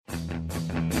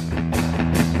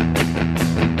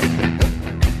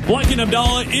Blake and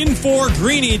Abdallah in for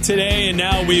Greeny today, and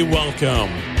now we welcome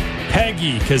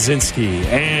Peggy Kaczynski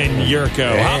and Yurko.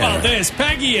 Yeah. How about this?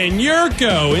 Peggy and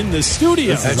Yurko in the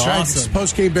studio. That's right. It's the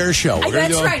post-game Bears show.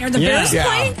 That's right. Are the Bears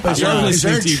playing? Is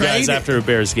there a trade after a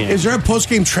Bears game? Is there a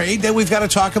post-game trade that we've got to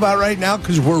talk about right now?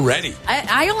 Because we're ready.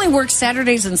 I only work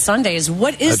Saturdays and Sundays.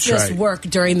 What is That's this right. work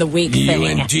during the week You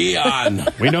thing? and Dion.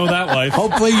 We know that life.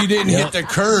 Hopefully you didn't hit the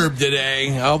curb today.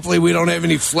 Hopefully we don't have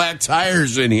any flat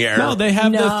tires in here. No, they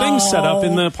have the thing set up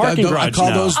in the parking garage I call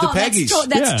now. those the Peggies.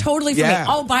 That's totally for Yeah. me.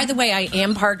 Oh, by the way, I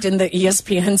am parked in the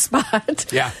ESPN spot.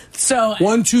 Yeah. So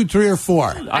 1, 2, 3, or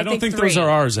 4. I don't think those three. are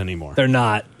ours anymore. They're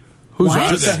not. Who's What? are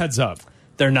Just a they? heads up.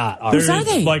 They're not. Whose are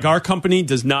they? Like, our company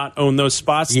does not own those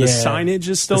spots. Yeah. The signage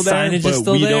is still The there, signage but is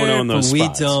still we there, don't own those but we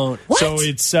spots. don't. What? So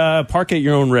it's park at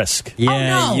your own risk. Yeah,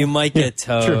 Oh, no. you might get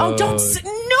towed. Oh, don't.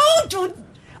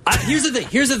 Here's the thing.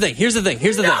 Here's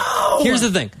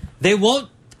the thing. They won't.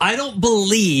 I don't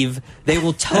believe they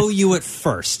will tow you at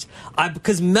first.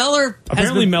 Because Meller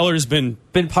Apparently, Meller's been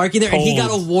parking there, and he got a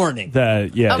told warning. that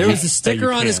Okay. There was a that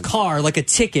sticker you on his can't. car, like a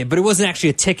ticket, but it wasn't actually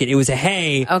a ticket. It was a,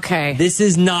 hey, Okay. this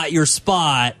is not your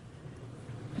spot.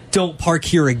 Don't park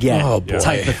here again, Oh, boy.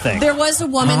 type of thing. There was a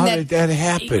woman How that did that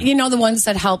happen? You know, the ones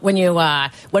that help when you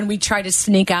when we try to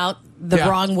sneak out the Yeah.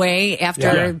 wrong way after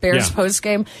Yeah. Bears Yeah. post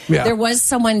game. Yeah. There was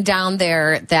someone down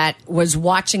there that was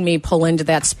watching me pull into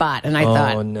that spot, and I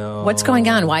thought, no. what's going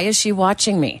on? Why is she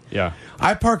watching me? Yeah.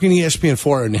 I park in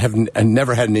ESPN4 and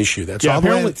never had an issue. That's Yeah, all the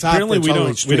way at apparently, the top. apparently that's we all the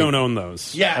don't street. own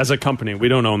those. Yeah. As a company, we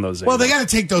don't own those Well, anymore. they got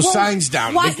to take those signs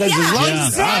down. Why- Because yeah, as long as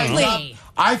exactly.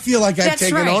 I feel like I've That's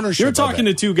taken right. ownership. You're talking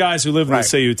to two guys who live in Right. the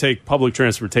city who take public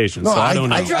transportation, No, so I don't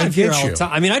know. I drive get here all you. the time.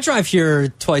 I mean, I drive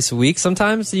here twice a week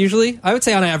sometimes, usually. I would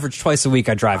say on average twice a week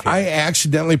I drive here. I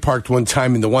accidentally parked one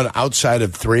time in the one outside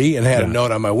of 3 and had a Yeah.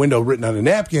 note on my window written on a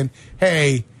napkin,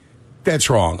 hey, that's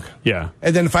wrong. Yeah.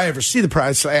 And then if I ever see the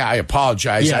price, I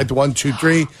apologize. Yeah. I had the 1, 2,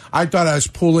 3. I thought I was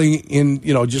pulling in,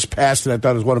 just past it. I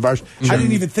thought it was one of ours. I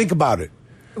didn't even think about it.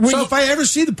 So you- if I ever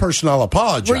see the person, I'll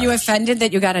apologize. Were you offended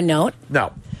that you got a note?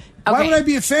 No. Why Okay. would I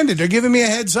be offended? They're giving me a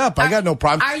heads up. I got no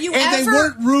problem. are you and they ever-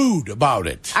 weren't rude about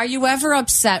it. Are you ever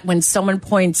upset when someone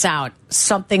points out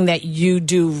something that you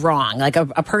do wrong, like a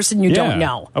person you don't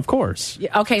know? Of course.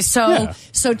 Okay, so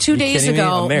Yeah. 2 days kidding me?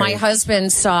 ago, I'm married. my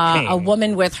husband saw Hey. a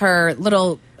woman with her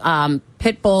little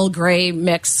pit bull gray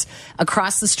mix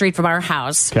across the street from our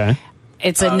house. Okay.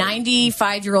 It's a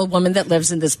 95-year-old woman that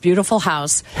lives in this beautiful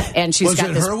house, and she's Was got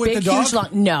it this her with big, the dog? huge long.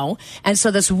 No, and so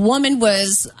this woman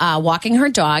was walking her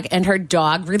dog, and her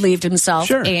dog relieved himself.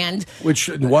 Sure. And Which,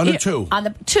 1 or 2? on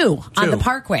the on the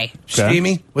parkway.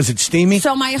 Steamy? Was it steamy?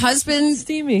 So my husband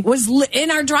Steamy. was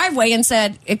in our driveway and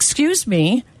said, "Excuse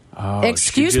me."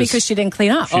 Excuse me, because she didn't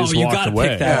clean up. She just you walked got to away.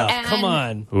 pick that up. And- Come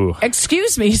on. Ooh.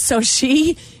 Excuse me. So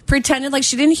she pretended like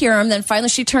she didn't hear him. Then finally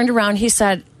she turned around. He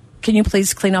said, "Can you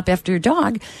please clean up after your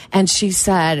dog?" And she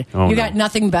said, Oh, "You no. got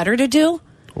nothing better to do?"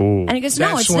 Ooh. And he goes, "No,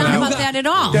 That's it's when not I- about that at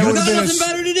all." That You would've got been nothing a-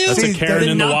 better to do? That's a Karen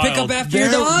in the not pick wild. up after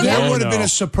your dog? There Yeah. would have been No. a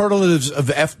superlatives of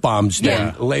F-bombs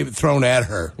then Yeah. thrown at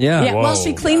her. Yeah. Yeah, well, Whoa.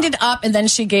 she cleaned it up, and then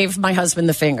she gave my husband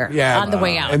the finger on the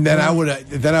way out. And then I would have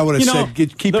You know,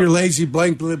 said, keep your lazy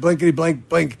blankety blank.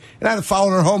 And I'd have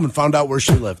followed her home and found out where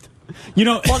she lived. You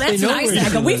know, well, that's know nice. where I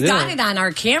you go, We've live, got yeah. it on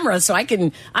our camera, so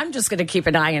I'm just going to keep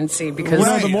an eye and see because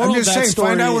Right. the moral I'm just of that saying,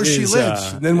 find story out where she is,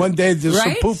 lives. And then one day, some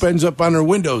Right? poop ends up on her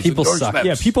windows. People and suck. doorsteps.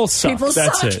 yeah, people suck. People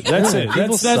That's suck. it. That's it.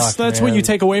 People That's suck, what man. you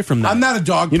take away from that. I'm not a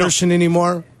dog person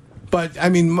anymore. But I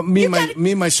mean,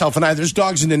 me, myself, and I. There's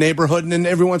dogs in the neighborhood, and then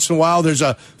every once in a while, there's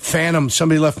a phantom.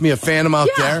 Somebody left me a phantom out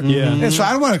Yeah. there, Yeah. and so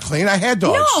I don't want to clean. I had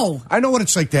dogs. No. I know what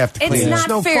it's like to have to It's clean. not It's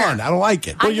no fair. fun. I don't like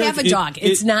it. I have a dog.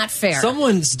 It's not fair.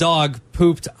 Someone's dog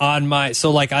pooped on my. So,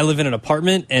 like, I live in an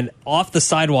apartment, and off the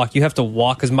sidewalk, you have to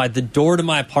walk because the door to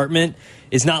my apartment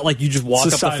is not like you just walk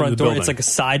It's the up side the of front the door. building. It's like a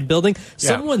side building.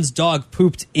 Someone's dog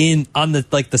pooped on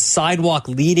the sidewalk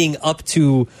leading up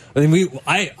to. I mean,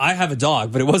 I have a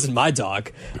dog, but it wasn't my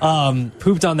dog.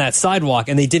 Pooped on that sidewalk,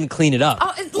 and they didn't clean it up.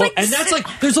 Oh, it's like- and that's like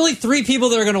there's only 3 people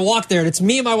that are going to walk there, and it's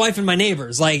me and my wife and my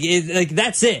neighbors. Like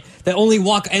that's it. That only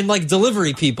walk and like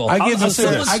delivery people. I give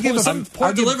Some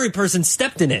poor delivery person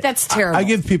stepped in it. That's terrible. I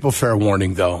give people fair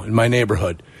warning, though, in my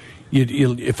neighborhood.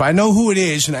 If I know who it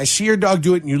is and I see your dog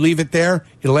do it and you leave it there,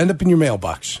 it'll end up in your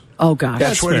mailbox. Oh gosh.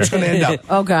 That's where it's going to end up.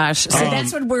 Oh gosh. So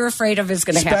that's what we're afraid of is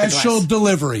going to happen. Special to us.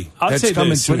 delivery. I'll that's say coming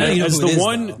this, to now you know as who it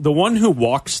the is, the one who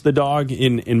walks the dog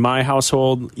in my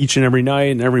household each and every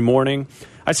night and every morning,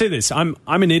 I say this: I'm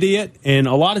an idiot, and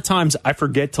a lot of times I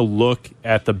forget to look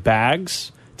at the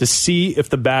bags to see if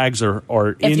the bags are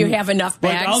in. If you have enough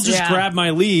Like, bags, I'll just yeah. grab my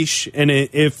leash, and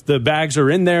if the bags are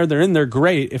in there, they're in there.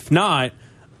 Great. If not,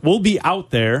 we'll be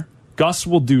out there. Gus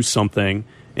will do something,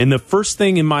 and the first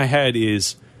thing in my head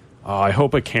is, I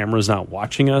hope a camera's not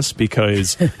watching us,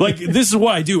 because like this is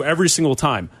what I do every single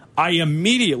time. I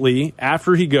immediately,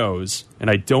 after he goes and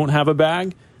I don't have a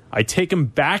bag, I take him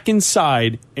back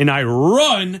inside and I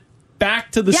run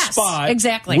back to the spot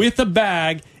exactly. with a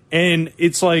bag. And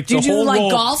it's like do you the do whole like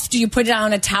roll. Golf? Do you put it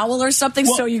on a towel or something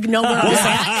so you know where it's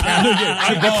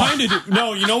at? I kind of do.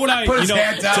 No, you know what I? Put his you know,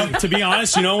 hand down. to be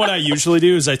honest, you know what I usually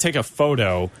do is I take a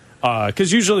photo.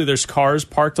 Because usually there's cars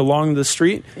parked along the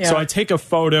street. Yeah. So I take a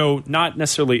photo, not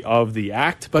necessarily of the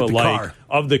act, but the like car.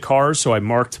 of the car. So I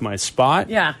marked my spot.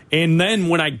 Yeah. And then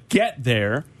when I get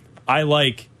there, I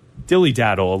like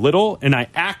dilly-daddle a little, and I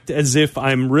act as if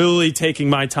I'm really taking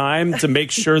my time to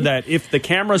make sure that if the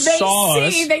camera saw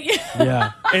us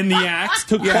Yeah. and the act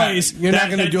took place, you're not that,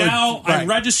 gonna that do it. now I Right.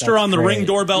 register on the Ring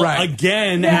doorbell Right.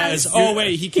 again Yes. as, oh,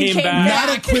 wait, he came came back. back.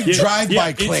 Not a quick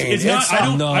drive-by clean. It's not, I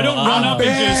don't run up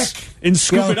and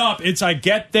scoop You know, it up. It's I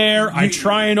get there, I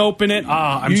try and open it.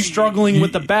 I'm struggling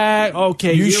with the bag.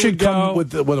 Okay, You here should we go.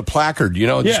 come with a placard, you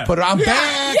know, just Yeah. put it on Yeah,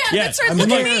 back. yeah, that's right. I'm Look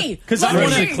at here. me. Because Look I at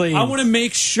want me. to clean. I want to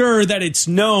make sure that it's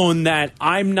known that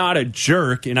I'm not a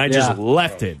jerk and I just Yeah.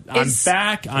 left it. I'm Is-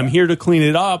 back. I'm here to clean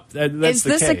it up. That's Is the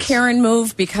this a case. Karen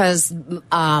move? Because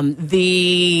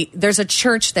there's a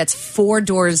church that's 4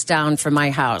 doors down from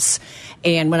my house.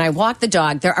 And when I walk the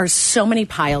dog, there are so many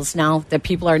piles now that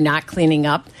people are not cleaning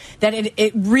up that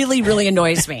it really, really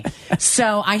annoys me.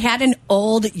 So I had an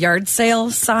old yard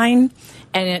sale sign,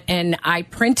 and I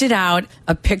printed out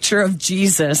a picture of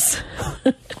Jesus.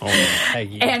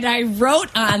 And I wrote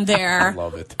on there,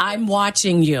 love it. I'm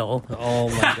watching you. Oh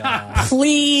my god.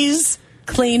 Please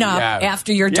clean up Yeah.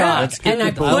 after your Yeah, dog. that's good. And I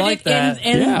I put like it that.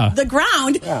 in Yeah. the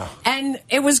ground, Yeah. and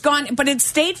it was gone. But it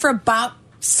stayed for about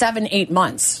 7-8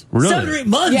 months. Really? 7 or 8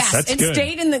 months. Yes, That's it good.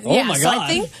 stayed in the. Oh yeah, my so I God.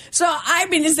 think so. I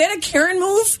mean, is that a Karen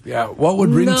move? Yeah, what would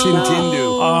Rin Tin Tin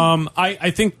do?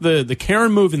 I think the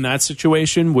Karen move in that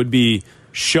situation would be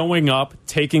showing up,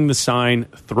 taking the sign,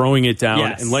 throwing it down,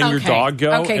 Yes. and letting your Okay. dog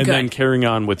go, Okay, and good. then carrying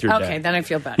on with your Okay, day. then I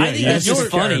feel better. I think Yeah, that's you're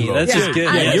just funny. Karen That's move. just good.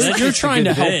 Yeah, Yeah, you're- that's you're just a trying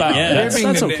good to help bit. out. Yeah.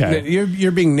 That's- okay.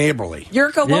 You're being neighborly.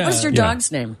 Yurko, what Yeah. was your Yeah. dog's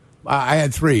name? I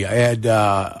had 3. I had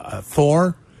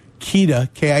Thor, Kita,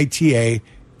 Kita,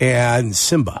 and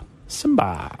Simba.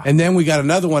 Simba. And then we got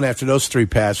another one after those 3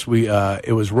 passed.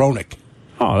 It was Ronik.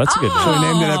 Oh, that's a good So name. we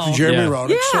named it after Jeremy Yeah.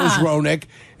 Roenick. So was Yeah. Roenick.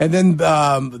 And then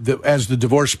as the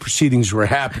divorce proceedings were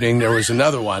happening, there was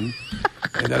another one.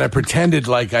 And then I pretended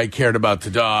like I cared about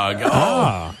the dog.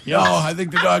 No, I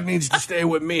think the dog needs to stay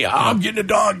with me. I'm getting a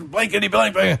dog. Blankety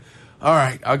blank. All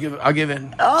right, I'll give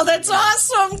in. Oh, that's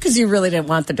awesome! Because you really didn't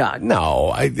want the dog.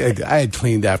 No, I had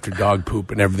cleaned after dog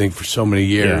poop and everything for so many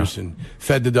years, and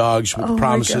fed the dogs with the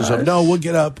promises of, no, we'll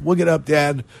get up,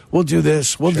 Dad. We'll do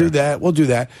this, we'll do that, we'll do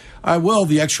that.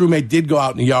 The ex-roommate did go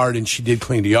out in the yard, and she did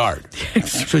clean the yard.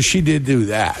 So she did do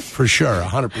that, for sure,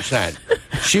 100%.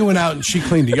 She went out and she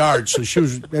cleaned the yard, so she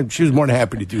was more than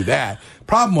happy to do that.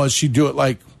 Problem was, she'd do it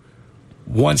like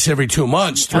once every 2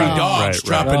 months, 3 dogs, right.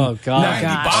 dropping Oh, God. 90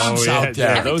 bombs Oh, yeah, out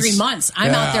there. Every 3 months,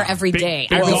 I'm out there every Big- day.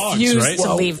 big I dogs, refuse right?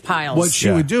 to leave piles. What she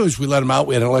Yeah. would do is we let them out.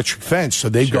 We had an electric fence, so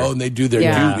they'd go and they'd do their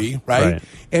Yeah. duty, right? Right.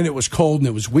 And it was cold and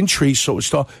it was wintry, so it was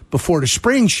still before the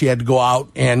spring. She had to go out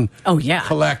and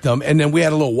collect them, and then we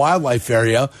had a little wildlife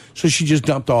area, so she just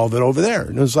dumped all of it over there.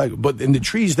 And it was like, but and the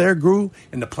trees there grew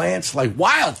and the plants like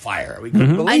wildfire. We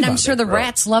couldn't believe. and how I'm they sure the grew.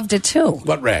 rats loved it too.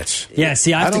 What rats? Yeah,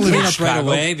 see, I have to don't live clean in up right Chicago.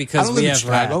 away I because don't we live in have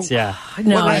Chicago. rats. Yeah.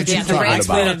 No, What rats yeah, you the talking rats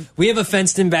about? would- We have a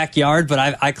fenced-in backyard, but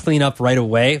I clean up right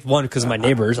away. One, because my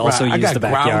neighbors also I use got the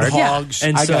backyard. groundhogs.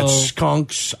 And I got so-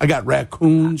 skunks. I got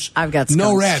raccoons. I've got no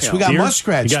skunks, rats. too. We got Deer?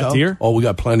 muskrats. You got though. deer? Oh, we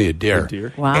got plenty of deer. Good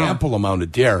deer. Wow. Ample amount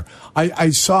of deer.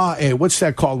 I saw a what's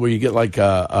that called where you get like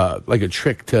a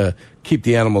trick to keep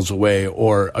the animals away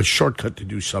or a shortcut to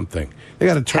do something. They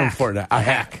got a term for it. A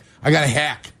hack. I got a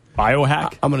hack.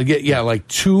 Biohack. I'm gonna get like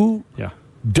 2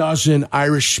 dozen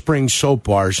Irish Spring soap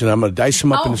bars, and I'm going to dice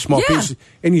them up into small pieces,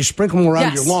 and you sprinkle them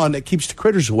around your lawn. That keeps the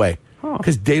critters away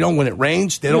because they don't. When it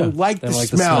rains, they don't like the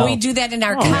smell. We do that in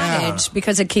our cottage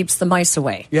because it keeps the mice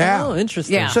away. Yeah. Oh,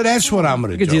 interesting. Yeah. So that's what I'm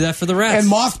going to do. could do that for the rats. And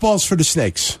mothballs for the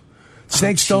snakes.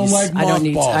 Snakes don't like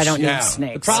mothballs. I don't need Yeah.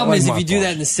 snakes. The problem is if you do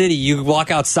that in the city, you walk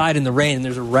outside in the rain and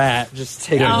there's a rat just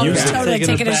taking Oh, you totally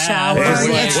taking a shower. Yeah,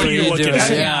 Yeah. What are you looking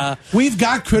at? Yeah. We've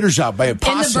got critters out by a In the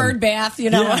possum. bird bath, you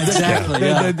know. Yeah, exactly.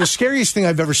 Yeah. The scariest thing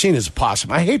I've ever seen is a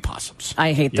possum. I hate possums.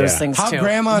 I hate those Yeah. things How too.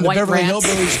 Grandma and the White Beverly rats.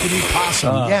 Hillbillies could eat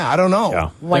possum. Yeah, I don't know. Yeah.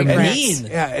 White And rats. mean.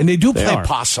 Yeah, and they do play are.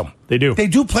 possum. They do. They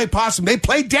do play possum. They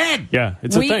play dead. Yeah,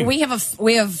 it's a thing. We have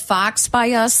fox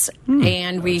by us,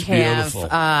 and we have beautiful.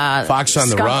 Fox on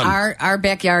the skunk. run. Our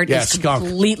backyard is skunk.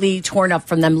 completely torn up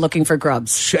from them looking for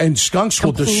grubs. And skunks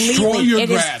will destroy your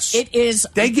grass. It is.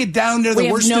 They get down there, we the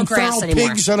have worse no than grass feral anymore.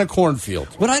 pigs on a cornfield.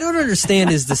 What I don't understand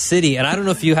is the city, and I don't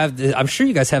know if you have. I'm sure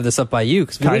you guys have this up by you.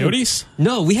 Coyotes?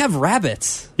 No, we have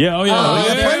rabbits. Yeah, oh yeah.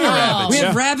 yeah, plenty of rabbits. We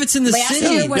have Yeah. rabbits in the Last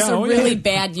city. year was Yeah, a oh, really yeah.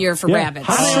 bad year for Yeah. rabbits.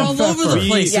 They're all over the We-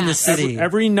 place in the Yes. city.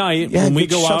 Every night Yeah, when we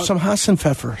get go yourself out, some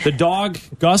Hassenpfeffer. the dog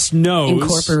Gus knows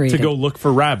Incorporated. to go look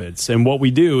for rabbits, and what we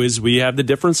do is we have the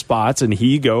different spots, and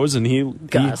he goes and he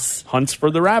Gus. hunts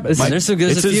for the rabbits. Listen,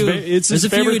 there's It's a his few, fa- it's his there's a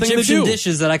few favorite thing to Egyptian do.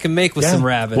 dishes that I can make with Yeah. some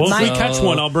rabbits. Well, if we My- catch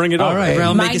one, I'll bring it All over. right,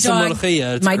 I'll My make you some dog,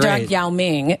 molokhia. It's my great. dog Yao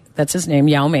Ming, that's his name,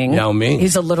 Yao Ming. Yao Ming.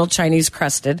 He's a little Chinese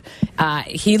crested.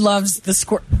 He loves the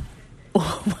squirrel.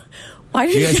 Why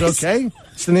do You guys okay?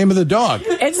 It's the name of the dog.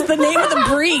 It's the name of the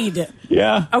breed.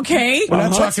 Yeah. Okay, We're not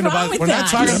What's talking wrong about. with We're not that?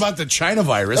 talking about the China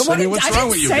virus. I mean, what's I wrong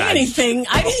with didn't you say guys? anything.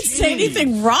 I didn't say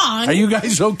anything wrong. Are you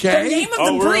guys The okay? name of Oh,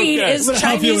 the we're breed okay. is I'm gonna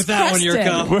help Chinese you with that one,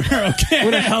 crested. Yurko. We're okay. I'm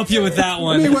gonna help you with that I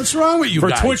one. mean, what's wrong with you For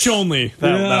guys? Twitch only.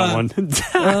 That Yeah. one.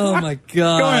 Oh my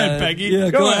god! Go ahead, Peggy. Yeah,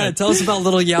 Go go ahead. ahead. Tell us about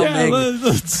little Yao Yeah, Ming.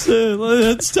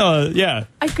 let's tell it. Yeah.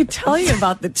 I could tell you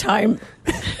about the time.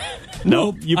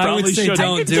 Nope. You I would probably say should.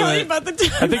 don't I could do tell it. you about the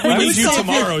time. I think we I need was you golfing-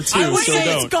 tomorrow, too, I would so say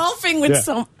don't. it's golfing with Yeah.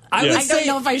 some. I would I say- don't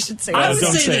know if I should say. I that. would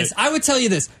don't say say this. it. I would tell you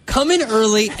this. Come in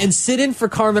early and sit in for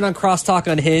Carmen on Crosstalk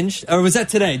Unhinged. Or was that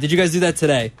today? Did you guys do that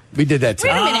today? We did that Wait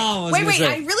today. a minute. Oh, I was wait, gonna wait.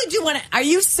 say. I really do want to. Are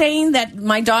you saying that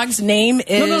my dog's name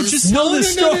is no, just tell the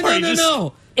story.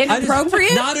 No.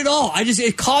 Inappropriate? Not at all.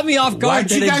 It caught me off guard.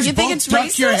 Why'd you that guys You think both it's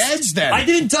duck your racist? heads then? I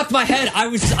didn't duck my head.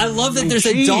 I love that there's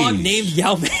a Jeez. dog named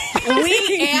Yao Ming.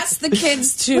 We asked the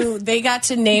kids they got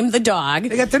to name the dog.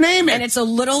 They got to name it. And it's a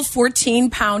little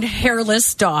 14-pound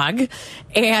hairless dog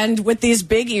and with these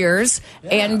big ears.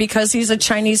 And because he's a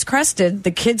Chinese crested,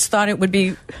 the kids thought it would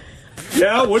be.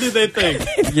 Yeah, what did they think?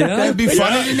 Yeah. That'd be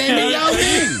funny to name it Yao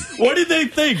Ming. What did they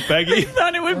think, Peggy?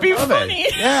 Thought it would be Love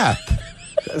it. Yeah.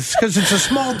 It's because it's a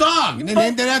small dog, and they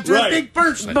named it after Right. a big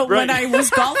person. But when Right. I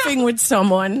was golfing with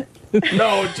someone,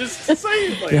 No, just say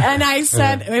it like and I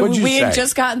said, What'd you we had say?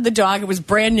 just gotten the dog. It was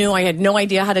brand new. I had no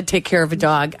idea how to take care of a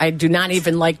dog. I do not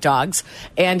even like dogs.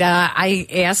 And I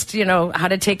asked, how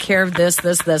to take care of this.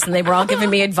 And they were all giving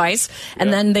me advice.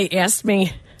 And then they asked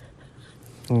me,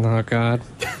 Oh God.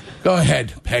 Go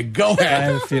ahead, Peg. Go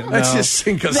ahead. Let's no. just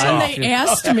sink us then off. they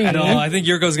asked me. No, I think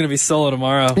Yurko's going to be solo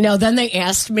tomorrow. No, then they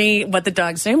asked me what the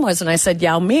dog's name was. And I said,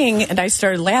 Yao Ming. And I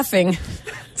started laughing.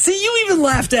 See, you even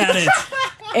laughed at it.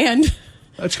 And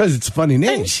That's because it's a funny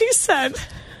name. she said,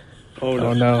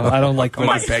 Oh no, I don't like when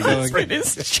on, it's Peggy. it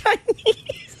is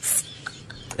Chinese.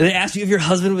 And they asked you if your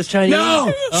husband was Chinese?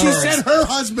 No, she Oh. said her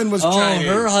husband was Oh, Chinese.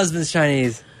 her husband's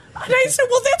Chinese. And I said,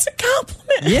 well, that's a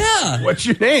compliment. Yeah. What's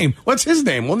your name? What's his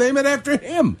name? We'll name it after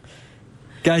him.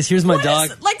 Guys, here's my What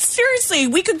dog. is- like, seriously,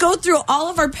 we could go through all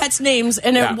of our pets' names,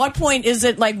 and at Yeah. what point is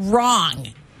it, wrong?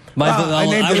 I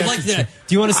named I it would like after- to.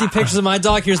 Do you want to see pictures of my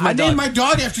dog? Here's my I dog. named my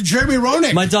dog after Jeremy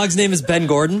Roenick. My dog's name is Ben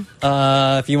Gordon.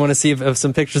 If you want to see if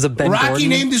some pictures of Ben Rocky Gordon.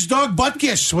 named his dog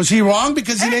Butkus. Was he wrong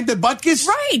because he named it Butkus?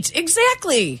 Right,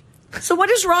 exactly. So what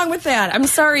is wrong with that? I'm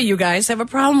sorry, you guys have a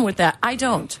problem with that. I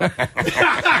don't.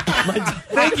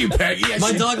 Thank you, Peggy.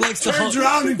 My dog likes to turns hump.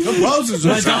 around and composes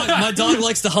herself. My dog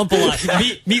likes to hump a lot.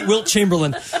 Meet Wilt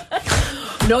Chamberlain.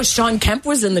 No, Sean Kemp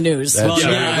was in the news. That's Well,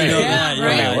 right. yeah, I know that.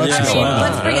 right. Yeah, let's I go mean, on.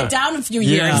 let's bring it down a few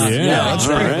years. Yeah. Let's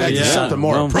bring it back to something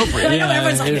more appropriate. I know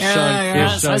everyone's like, here's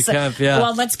Sean So I said, Kemp, yeah.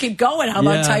 well, let's keep going. How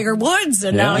about Yeah. Tiger Woods?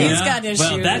 And now he's Yeah. got issues.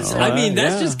 Well, that's. I mean,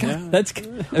 that's just. That's.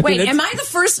 Wait, am I the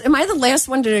first? Am I the last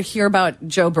one to hear about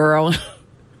Joe Burrow?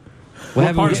 What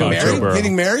happened part with about Joe Joe Burrow? Burrow?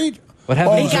 Getting married? What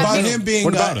happened? Oh, it's He got about married. him being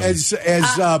What about him? as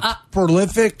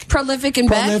prolific. Prolific in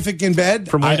bed. Prolific in bed.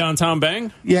 From My Downtown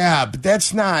Bang? Yeah, but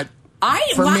that's not.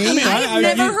 For me, I've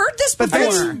never heard this but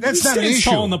before. that's not an Stays issue.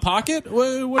 tall in the pocket?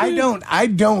 What I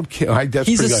don't. That's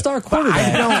He's a pretty good. star But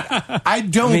quarterback. I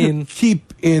don't mean-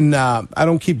 keep in. I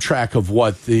don't keep track of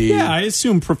what the Yeah, I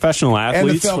assume professional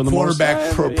athletes for NFL the quarterback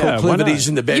most part. Yeah, why proclivities not?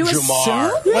 in the bedroom You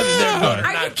are. assume? Whether they're good or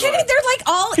Are not you good. kidding? They're like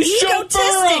all He's Joe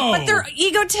egotistic, Burrow. but they're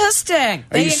egotistic.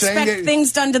 They you saying expect that-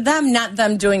 things done to them, not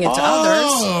them doing it to others.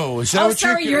 Oh, is that Oh, what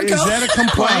sorry, you're, Yurko. is that a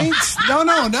complaint? No.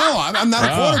 I'm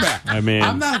not a quarterback. I mean-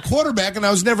 I'm not a quarterback, and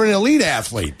I was never an elite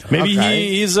athlete. Maybe Okay.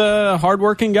 he's a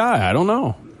hardworking guy. I don't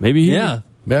know. Maybe he. Yeah.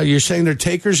 Well, you're saying they're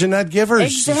takers and not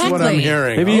givers. That's what I'm Exactly.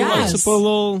 hearing. Maybe he Yes. likes to put a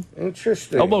little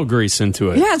Interesting. elbow grease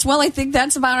into it. Yes, well, I think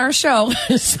that's about our show.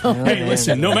 So, Hey,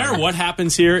 listen, no matter what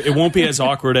happens here, it won't be as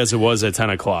awkward as it was at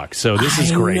 10 o'clock. So this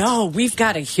is great. No, we've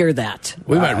got to hear that.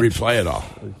 We might replay it all.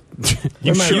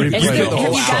 You might should. replay Is the it- whole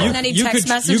have you hour. gotten any text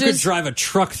You messages? could drive a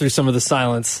truck through some of the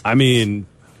silence. I mean,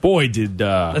 boy, did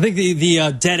I think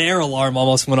the dead air alarm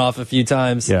almost went off a few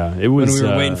times. Yeah, it was, when we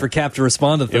were waiting for Cap to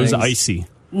respond to it things. was icy.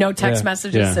 No text Yeah.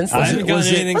 messages Yeah. since I then? haven't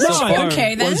gotten anything so far.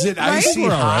 Okay, then. Was it right? icy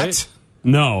We're all hot? right.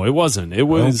 No, it wasn't. It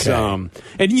was, Okay.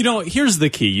 and here's the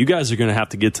key. You guys are going to have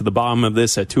to get to the bottom of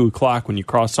this at 2:00 when you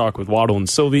crosstalk with Waddle and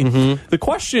Sylvie. The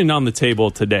question on the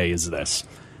table today is this: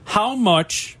 how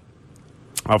much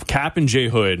of Cap and Jay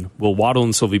Hood will Waddle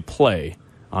and Sylvie play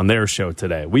on their show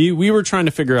today? We were trying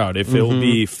to figure out if it'll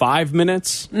be 5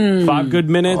 minutes, 5 good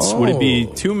minutes. Would it be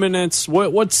 2 minutes?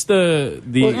 What's the?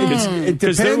 It Because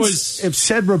depends there was. if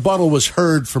said rebuttal was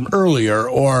heard from earlier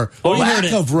or he lack heard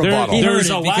it. of rebuttal. He heard There's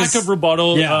it a lack because- of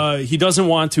rebuttal. Yeah. He doesn't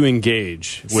want to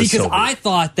engage with See, because Sylvie. I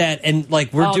thought that, and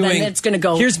like we're Oh, then doing, it's gonna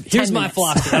go Here's 10 my minutes.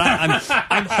 philosophy. And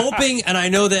I'm hoping, and I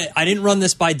know that I didn't run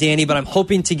this by Danny, but I'm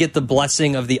hoping to get the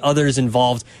blessing of the others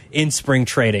involved in spring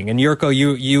trading. And Yurko,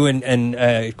 you and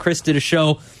Chris did a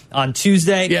show on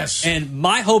Tuesday. Yes. And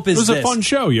my hope is It was this. a fun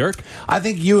show, Yerk. I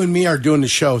think you and me are doing the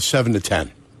show 7 to 10.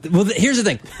 Well, here's the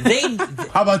thing.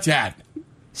 How about that?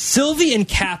 Sylvie and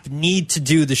Cap need to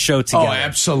do the show together. Oh,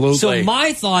 absolutely. So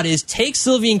my thought is take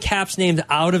Sylvie and Cap's names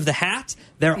out of the hat.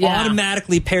 They're Yeah.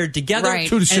 automatically paired together. Right.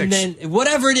 2 to 6. And then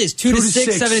whatever it is, 2 to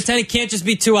 6, 7 to 10. It can't just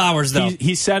be 2 hours, though.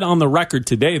 He said on the record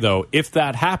today, though, if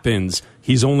that happens,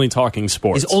 he's only talking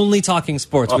sports. He's only talking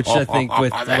sports, which I think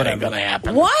with that ain't whatever. going to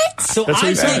happen. What? So That's what I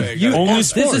he said. think you Only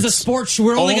this is a sports. sports show.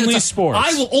 We're only, Only gonna talk, sports.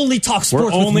 I will only talk sports.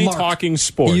 We're only with Mark. talking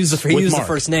sports. He used the with Mark.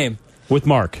 first name. With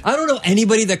Mark. I don't know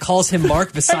anybody that calls him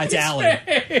Mark besides Allie.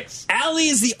 Allie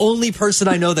is the only person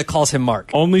I know that calls him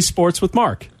Mark. Only sports with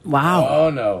Mark. Wow. Oh,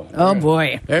 no. Oh,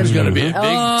 boy. There's going to be a big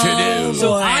to-do. So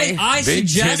Boy. I Big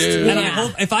suggest, to-do. and I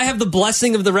hope if I have the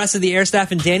blessing of the rest of the air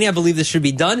staff and Danny, I believe this should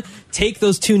be done. Take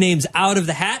those 2 names out of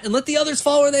the hat and let the others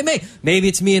fall where they may. Maybe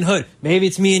it's me and Hood. Maybe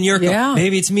it's me and Yurko. Yeah.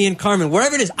 Maybe it's me and Carmen.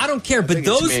 Wherever it is, I don't care. But think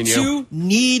it's those me and you. 2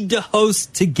 need to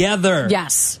host together.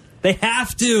 Yes. They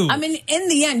have to. I mean, in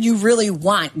the end, you really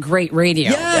want great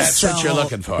radio. Yes. That's what you're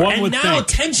looking for. One and would now think.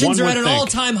 tensions One are would at an think.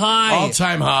 all-time high.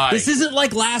 All-time high. This isn't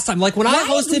like last time. Like when I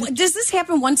hosted, Does this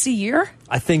happen once a year?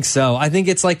 I think so. I think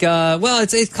it's like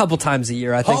it's a couple times a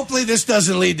year. I think. Hopefully this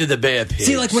doesn't lead to the Bay of Pigs.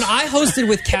 See, like when I hosted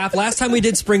with Cap last time we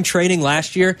did spring training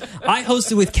last year, I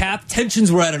hosted with Cap.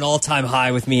 Tensions were at an all-time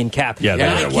high with me and Cap. Yeah, and they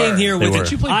I were. came here They with. were.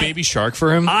 Did you play I- Baby Shark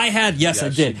for him? I had I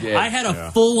did. you did. I had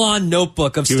a full-on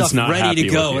notebook of He was stuff not ready happy to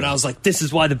go, with you. and I was like, "This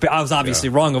is why I was obviously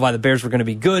wrong of why the Bears were going to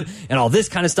be good, and all this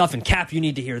kind of stuff." And Cap, you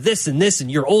need to hear this,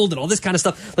 and you're old, and all this kind of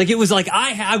stuff. Like it was like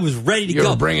I was ready to You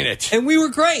go, were bringing it. and we were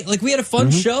great. Like we had a fun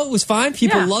show. It was fine.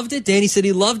 People Yeah. loved it. Danny said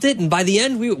he loved it, and by the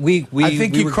end, we I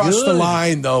think we you were crossed the good.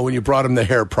 line, though, when you brought him the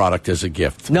hair product as a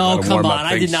gift. No, Gotta come warm on. up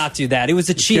I did things. not do that. It was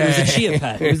a chia. It was a chia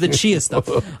pet. It was the chia stuff.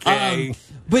 Okay.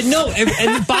 But no,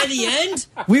 and by the end,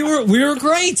 we were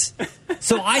great.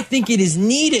 So I think it is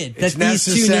needed that It's these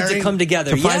 2 need necessary to come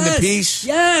together. to find the Yes. peace?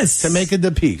 Yes. To make it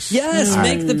the piece. Yes, All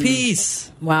make right. the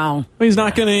peace. Wow. He's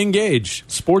not going to engage.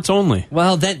 Sports only.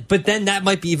 Well, then that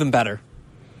might be even better.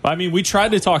 I mean, we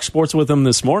tried to talk sports with him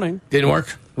this morning. Didn't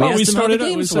work? We We asked him how started the out.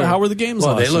 We games said, were. how were the games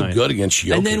Well, last they look night? good against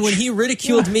Jokic. And then when he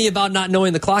ridiculed me about not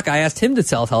knowing the clock, I asked him to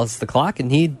tell us the clock,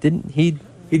 and he didn't. He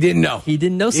didn't know.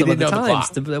 didn't know some He of the didn't know the times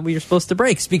clock. that we were supposed to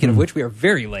break. Speaking of which, we are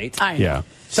very late. Yeah.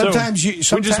 Sometimes we just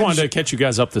sometimes- wanted to catch you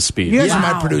guys up to speed. You guys are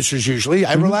Wow. my producers usually.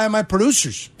 I rely on my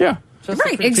producers. Yeah.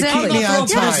 Right, keep exactly. me I'm on not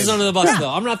throwing producers time. under the bus, Yeah. though.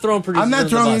 I'm not throwing producers I'm not under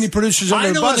the throwing bus. any producers I under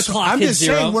the know when bus. the clock I'm hits just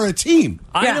zero. saying we're a team.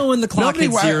 I know when the clock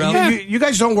hits zero. You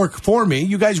guys don't work for me.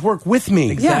 You guys work with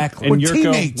me. Exactly. We're And Yurko,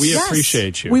 teammates. we Yes.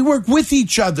 appreciate you. We work with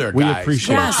each other, We guys.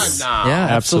 appreciate Come Yes. on now.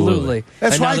 Yeah, Absolutely. absolutely.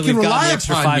 That's And why now I that can we've got rely the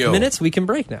extra upon 5 you. minutes, we can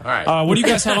break now. All right. What do you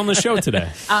guys have on the show today?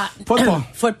 Football.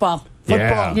 Football.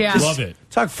 Football. Yeah. Love it.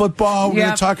 Talk football. We're going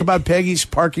Yeah. to talk about Peggy's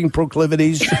parking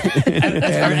proclivities. At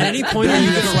any point, are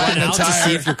you going to run Flatten the out to tire.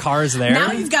 see if your car is there?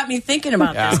 Now you've got me thinking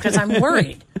about this because I'm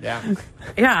worried. Yeah.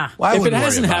 Yeah. Well, I If it wouldn't worry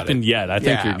hasn't about happened it. yet, I think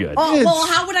Yeah. you're good. Oh, It's- well,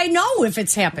 how would I know if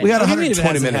it's happened? We got What do you mean it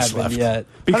 120 hasn't minutes happened left. yet?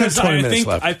 Because 120 I minutes think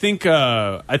left.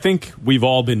 I think we've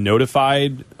all been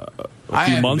notified a I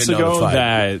few haven't months been ago notified.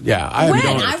 that Yeah, I haven't when? been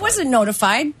I notified. wasn't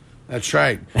notified. That's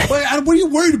right. Wait, what are you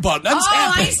worried about? That's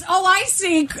happening. I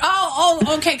see.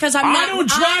 Okay, because I'm I not. don't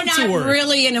drive I'm to not work.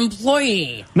 really an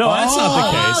employee. No, that's not the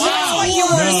Oh, case. that's what you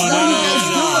were What are you guys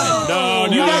doing? No,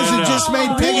 You guys have just made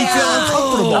Peggy feel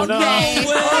uncomfortable. Okay.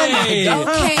 Oh Hey,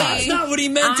 Okay. that's not what he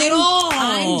meant at all.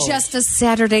 I'm just a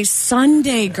Saturday,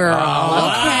 Sunday girl.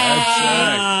 Okay.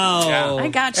 Wow. I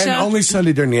gotcha. And only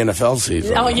Sunday during the NFL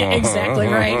season. Oh, yeah, exactly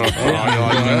right.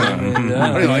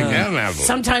 How do you like that, apple?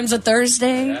 Sometimes a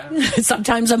Thursday,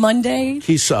 sometimes a Monday.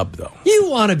 He's sub, though. You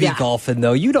want to be Yeah. golfing,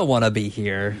 though. You don't want to be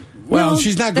here. Well, No,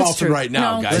 she's not that's golfing true. right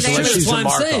now, No, guys. today Unless was- she's That's in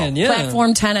what I'm Marco. saying, yeah.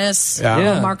 Platform tennis,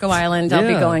 Yeah. Marco Island. I'll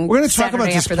be going We're going to talk Saturday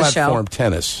about this after the show. platform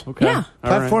tennis. Okay. Yeah. All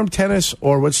right. Platform tennis,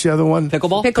 or what's the other one?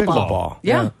 Pickleball? Pickleball.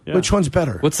 Yeah. Yeah. Which one's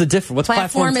better? What's the difference? What's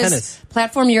platform tennis?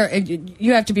 Platform.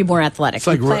 You have to be more athletic. It's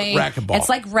like You play- racquetball. It's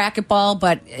like racquetball,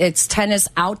 but it's tennis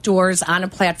outdoors on a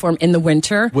platform in the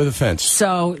winter. With a fence.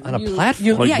 So On a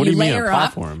platform? Like, yeah, what do you mean, a layer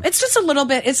platform? up. It's just a little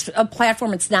bit. It's a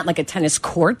platform. It's not like a tennis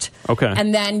court. Okay.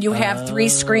 And then you have 3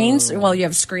 screens. Well, you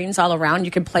have screens all around.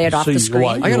 You can play it off So the you screen.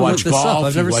 watch- I you gotta watch look this up. golf,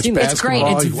 I've never you watch seen that. It's great.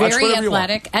 basketball, It's you watch very whatever you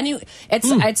want. athletic.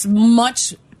 It's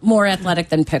much more athletic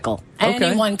than pickle. Okay.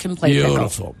 Anyone can play Beautiful.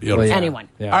 pickle. Beautiful. Yeah. Anyone.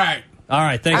 Yeah. All right. All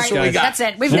right, thanks, All right, guys. that's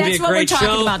it. It's gonna be That's a what we're great talking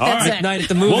show. about. All That's right. it. Night at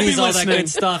the We'll be movies, all that listening. good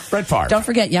stuff. Brett Favre. Don't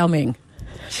forget Yao Ming.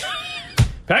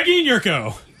 Peggy and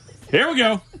Yurko. Here we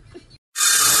go.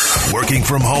 Working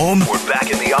from home or back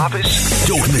in the office?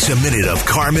 Don't miss a minute of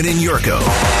Carmen and Yurko.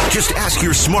 Just ask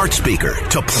your smart speaker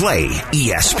to play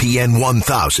ESPN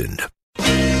 1000.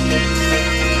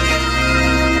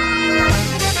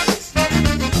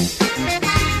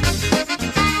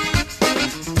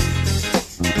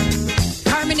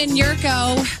 Carmen and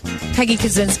Yurko. Peggy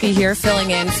Kaczynski here,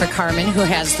 filling in for Carmen, who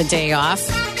has the day off.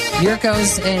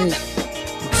 Yurko's in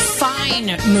fine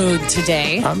mood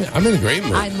today. I'm in a great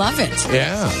mood. I love it.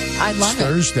 Yeah. I love It's it.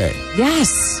 Thursday.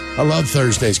 Yes, I love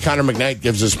Thursdays. Connor McKnight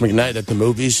gives us McKnight at the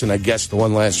movies, and I guessed the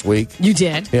one last week. you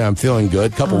did. Yeah, I'm feeling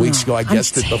good. A couple weeks ago, I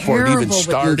guessed it before it even terrible with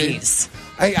started. movies.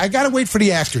 I got to wait for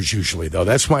the actors usually, though.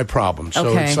 That's my problem. So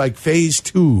Okay. it's like phase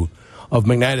 2 of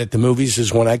McKnight at the movies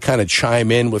is when I kind of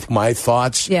chime in with my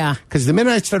thoughts. Yeah. Because the minute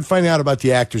I start finding out about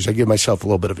the actors, I give myself a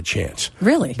little bit of a chance.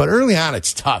 Really? But early on,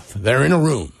 it's tough. They're in a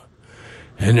room,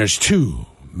 and there's 2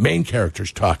 main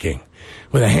characters talking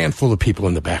with a handful of people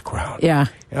in the background. Yeah.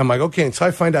 And I'm like, okay, until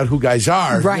I find out who guys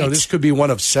are, Right. this could be one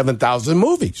of 7,000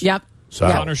 movies. Yep. So,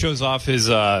 Yep. Connor shows off his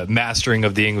mastering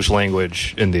of the English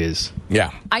language in these.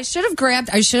 yeah. I should have grabbed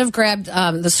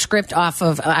the script off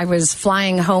of. I was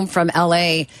flying home from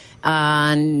L.A.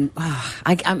 on.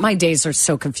 My days are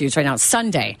so confused right now.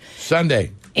 Sunday.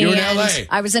 Sunday. You're in And L.A.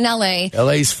 I was in L.A.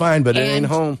 L.A.'s fine, but it And ain't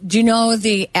home. Do you know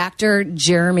the actor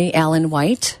Jeremy Allen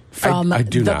White from I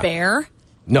do The not. Bear?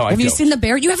 No, I Have you don't. seen The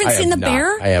Bear? You haven't I seen have The not.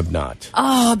 Bear? I have not.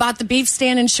 Oh, about the beef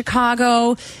stand in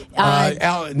Chicago.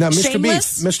 Mr.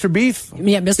 Shameless? Beef. Mr. Beef?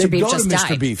 Yeah, Mr. They Beef go just to Mr.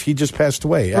 died. Beef. He just passed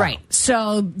away. Yeah. Right.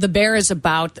 So The Bear is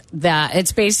about that.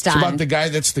 It's based It's on. about the guy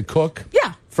that's the cook?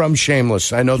 Yeah. From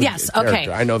Shameless. I know the Yes. character.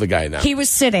 Okay. I know the guy now. He was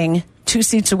sitting 2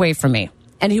 seats away from me,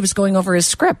 and he was going over his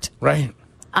script right.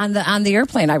 on the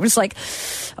airplane. I was like,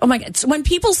 "Oh my god!" So when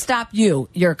people stop you,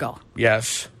 Yurko,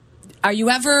 Yes. are you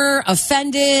ever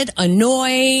offended,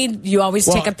 annoyed? You always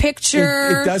take a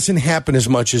picture. It doesn't happen as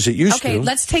much as it used to. Okay,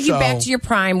 let's take you back to your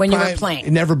prime when you were playing.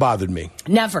 It never bothered me.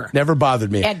 Never. Never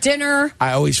bothered me. At dinner.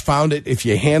 I always found it if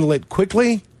you handle it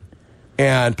quickly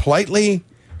and politely,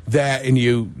 and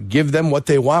you give them what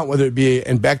they want, whether it be,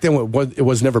 and back then it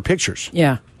was never pictures.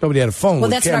 Yeah. Nobody had a phone. Well,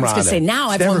 with that's what I camera was gonna on say. it. Now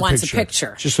It's everyone never wants a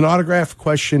picture. Just an autograph,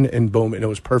 question, and boom, and it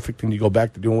was perfect. And you go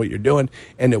back to doing what you're doing,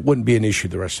 and it wouldn't be an issue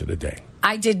the rest of the day.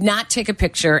 I did not take a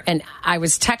picture, and I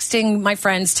was texting my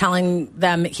friends, telling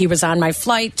them he was on my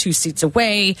flight 2 seats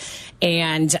away,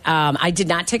 and I did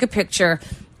not take a picture.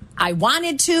 I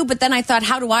wanted to, but then I thought,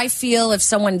 how do I feel if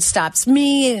someone stops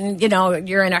me and,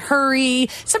 you're in a hurry?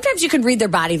 Sometimes you can read their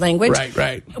body language.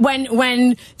 Right.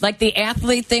 When like the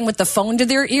athlete thing with the phone to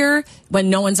their ear,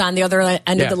 when no one's on the other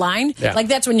end of the line, like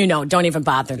that's when don't even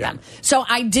bother them. So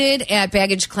I did at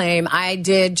baggage claim, I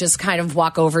did just kind of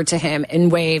walk over to him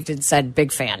and waved and said,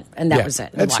 big fan. And that was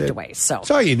it. And walked away. So that's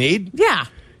all you need. yeah.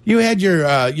 You had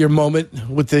your moment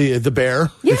with the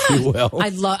bear, if you will. I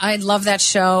love that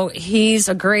show. He's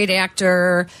a great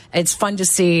actor. It's fun to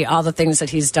see all the things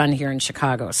that he's done here in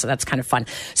Chicago. So that's kind of fun.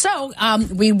 So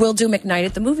we will do McKnight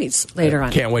at the movies later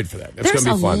on. Can't wait for that. That's There's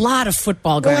going to be fun. a lot of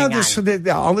football going on.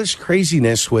 All this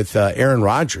craziness with Aaron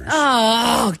Rodgers.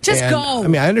 Oh, just And, go. I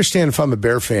mean, I understand if I'm a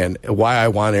Bear fan why I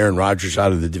want Aaron Rodgers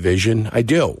out of the division. I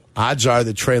do. Odds are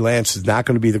that Trey Lance is not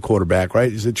going to be the quarterback,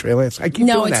 right? Is it Trey Lance? I keep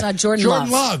No, doing it's that. Jordan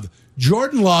Love.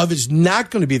 Jordan Love is not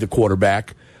going to be the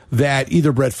quarterback that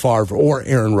either Brett Favre or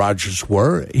Aaron Rodgers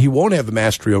were. He won't have the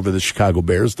mastery over the Chicago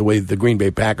Bears the way the Green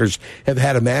Bay Packers have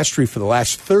had a mastery for the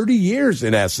last 30 years,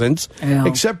 in essence,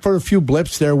 except for a few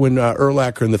blips there when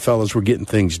Urlacher and the fellas were getting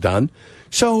things done.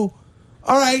 So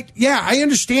All right, yeah, I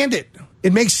understand it.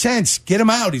 It makes sense. Get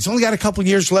him out. He's only got a couple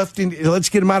years left. Let's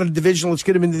get him out of the division. Let's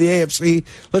get him into the AFC.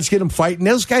 Let's get him fighting.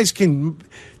 Those guys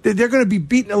they're going to be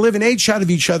beating a living H out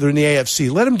of each other in the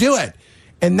AFC. Let them do it.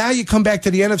 And now you come back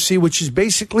to the NFC, which is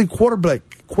basically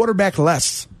quarterback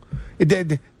less.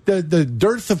 The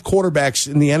dearth of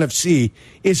quarterbacks in the NFC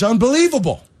is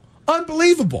unbelievable.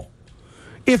 Unbelievable.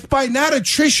 If by not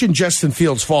attrition Justin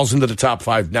Fields falls into the top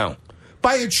 5 now.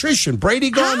 By attrition.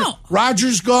 Brady gone. How?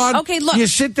 Rodgers gone. Okay, look. You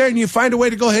sit there and you find a way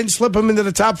to go ahead and slip him into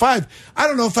the top 5. I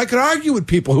don't know if I could argue with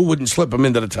people who wouldn't slip him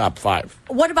into the top 5.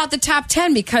 What about the top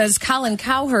 10? Because Colin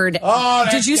Cowherd. Oh,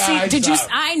 did you see? Did you?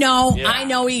 I know. Yeah. I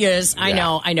know he is. I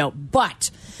know. But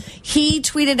he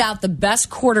tweeted out the best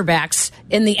quarterbacks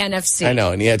in the NFC. I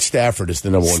know, and he had Stafford as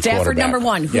the number 1 quarterback. Stafford number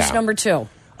 1. Who's number 2?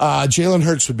 Jalen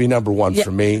Hurts would be number 1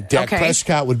 for me. Dak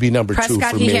Prescott would be number 2 for me.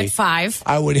 Prescott, he hit 5.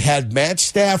 I would have Matt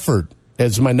Stafford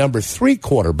as my number 3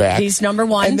 quarterback. He's number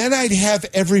 1. And then I'd have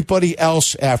everybody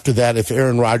else after that if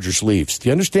Aaron Rodgers leaves. Do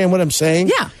you understand what I'm saying?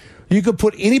 Yeah. You could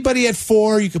put anybody at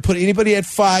 4. You could put anybody at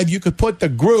 5. You could put the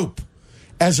group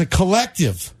as a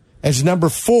collective as number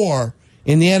 4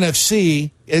 in the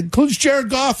NFC. It includes Jared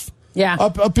Goff. Yeah.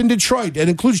 Up in Detroit. It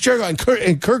includes Jared Goff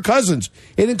and Kirk Cousins.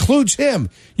 It includes him.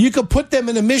 You could put them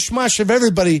in a mishmash of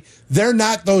everybody. They're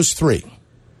not those 3.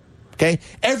 Okay?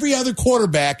 Every other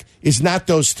quarterback is not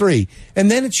those 3.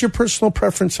 And then it's your personal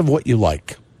preference of what you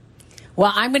like.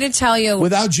 Well, I'm going to tell you.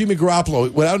 Without Jimmy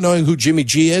Garoppolo, without knowing who Jimmy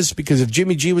G is, because if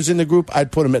Jimmy G was in the group,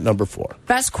 I'd put him at number 4.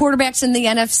 Best quarterbacks in the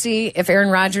NFC, if Aaron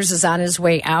Rodgers is on his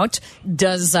way out.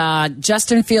 Does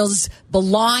Justin Fields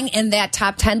belong in that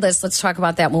top 10 list? Let's talk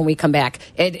about that when we come back.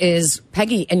 It is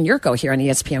Peggy and Yurko here on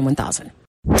ESPN 1000.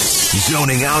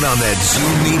 Zoning out on that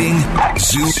Zoom meeting?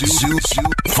 Zoom.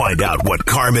 Find out what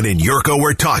Carmen and Yurko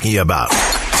were talking about.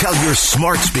 Tell your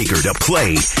smart speaker to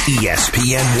play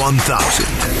ESPN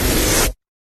 1000.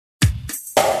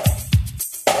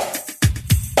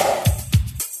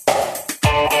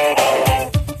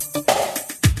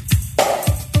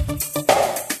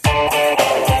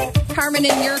 Carmen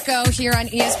and Yurko here on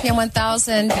ESPN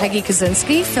 1000. Peggy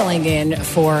Kaczynski filling in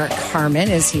for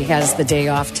Carmen as he has the day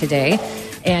off today.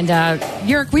 And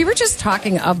Yurk, we were just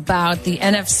talking about the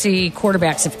NFC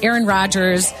quarterbacks. If Aaron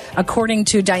Rodgers, according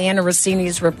to Diana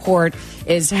Rossini's report,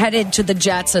 is headed to the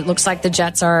Jets, it looks like the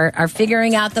Jets are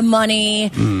figuring out the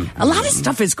money. A lot of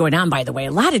stuff is going on, by the way.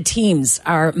 A lot of teams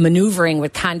are maneuvering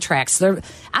with contracts. I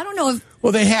don't know if...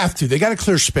 Well, they have to. They got to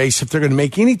clear space if they're going to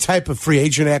make any type of free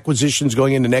agent acquisitions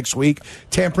going into next week.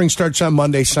 Tampering starts on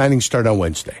Monday. Signings start on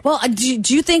Wednesday. Well,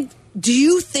 do you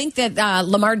think that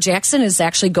Lamar Jackson is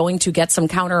actually going to get some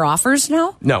counter offers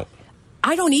now? No.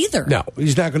 I don't either. No,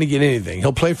 he's not going to get anything.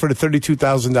 He'll play for the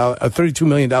 $32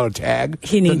 million tag.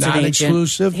 He needs an agent.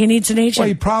 Non-exclusive. He needs an agent. Well,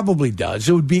 he probably does.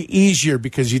 It would be easier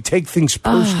because you take things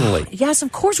personally. Yes,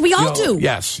 of course. We all do.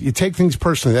 Yes, you take things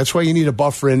personally. That's why you need a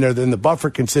buffer in there. Then the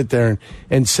buffer can sit there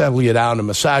and settle you down and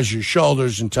massage your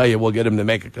shoulders and tell you we'll get him to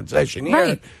make a concession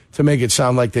here to make it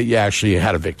sound like that you actually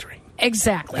had a victory.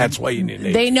 Exactly. That's why you need an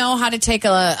agent. They know how to take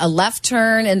a left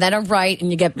turn and then a right,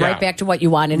 and you get right back to what you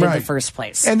wanted in the first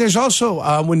place. And there's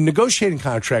also, when negotiating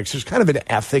contracts, there's kind of an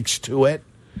ethics to it.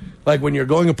 Like when you're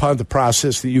going upon the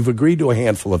process that you've agreed to a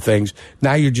handful of things,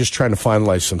 now you're just trying to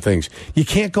finalize some things. You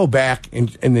can't go back and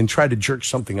then try to jerk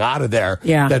something out of there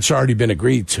that's already been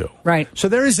agreed to. Right. So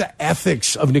there is an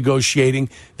ethics of negotiating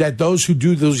that those who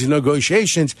do those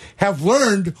negotiations have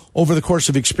learned over the course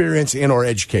of experience and or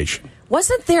education.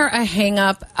 Wasn't there a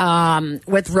hang-up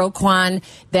with Roquan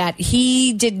that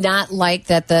he did not like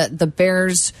that the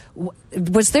Bears...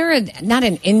 Was there not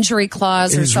an injury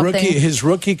clause or something? His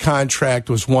rookie contract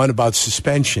was one about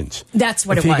suspensions. That's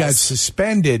what it was. If he got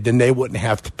suspended, then they wouldn't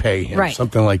have to pay him,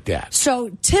 something like that. So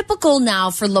typical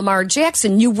now for Lamar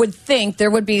Jackson, you would think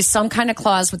there would be some kind of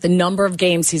clause with the number of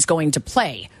games he's going to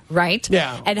play. Right?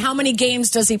 Yeah. And how many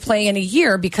games does he play in a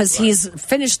year because he's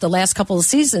finished the last couple of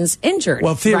seasons injured?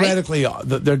 Well, theoretically,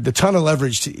 the ton of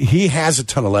leverage, he has a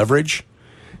ton of leverage.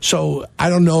 So I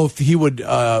don't know if he would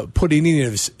put any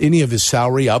of his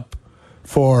salary up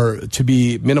to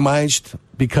be minimized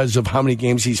because of how many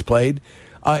games he's played.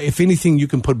 If anything, you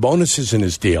can put bonuses in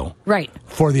his deal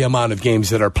for the amount of games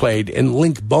that are played and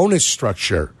link bonus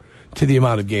structure to the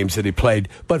amount of games that he played.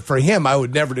 But for him, I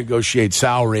would never negotiate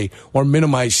salary or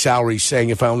minimize salary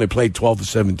saying if I only played 12 to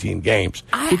 17 games.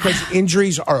 Because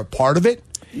injuries are a part of it.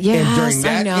 Yes, and during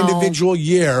that individual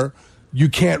year, you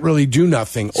can't really do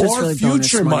nothing. So or really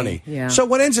future money. Yeah. So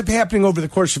what ends up happening over the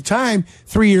course of time,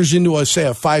 3 years into a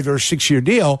 5 or 6 year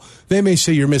deal, they may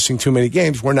say you're missing too many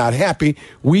games. We're not happy.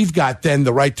 We've got then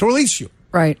the right to release you.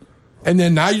 Right. And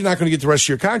then now you're not going to get the rest of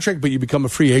your contract, but you become a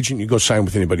free agent. You go sign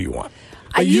with anybody you want.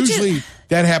 But usually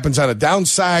that happens on a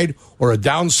downside or a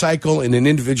down cycle in an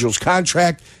individual's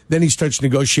contract. Then he starts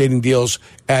negotiating deals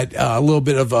at a little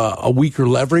bit of a weaker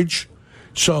leverage.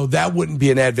 So that wouldn't be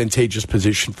an advantageous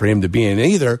position for him to be in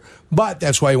either. But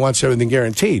that's why he wants everything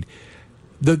guaranteed.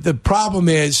 The problem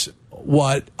is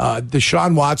what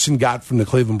Deshaun Watson got from the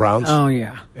Cleveland Browns. Oh,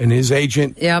 yeah. And his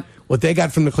agent. Yep. What they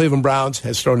got from the Cleveland Browns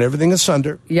has thrown everything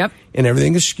asunder. Yep. And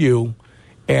everything askew.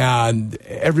 And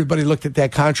everybody looked at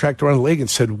that contract around the league and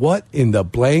said, what in the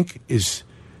blank is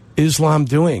Islam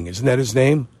doing? Isn't that his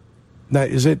name?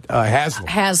 Is it Haslam?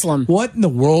 Haslam. What in the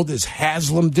world is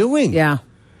Haslam doing? Yeah.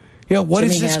 What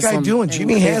Jimmy is this Haslam guy doing?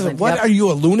 Jimmy Haslam. What, yep. are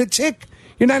you a lunatic?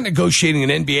 You're not negotiating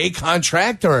an NBA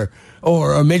contract or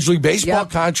a Major League Baseball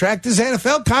contract. This is an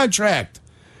NFL contract.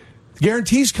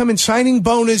 Guarantees come in signing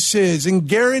bonuses and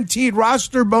guaranteed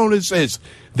roster bonuses.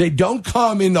 They don't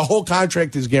come in the whole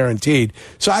contract is guaranteed.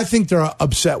 So I think they're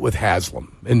upset with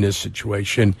Haslam in this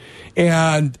situation.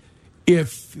 And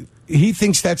if he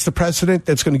thinks that's the precedent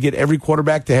that's going to get every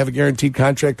quarterback to have a guaranteed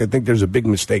contract, I think there's a big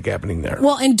mistake happening there.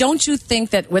 Well, and don't you think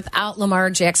that without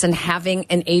Lamar Jackson having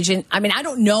an agent, I mean, I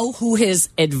don't know who his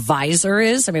advisor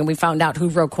is. I mean, we found out who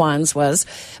Roquan's was,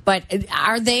 but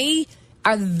are they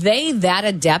that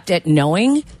adept at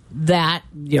knowing that,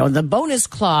 the bonus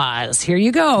clause, here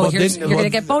you go, you're going to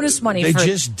get bonus money. They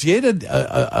just did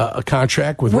a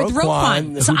contract with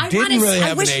Roquan, so who didn't really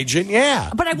have an agent. Yeah.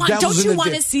 But don't you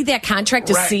want to see that contract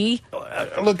to see?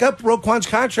 Look up Roquan's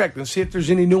contract and see if there's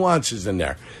any nuances in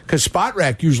there. Because Spot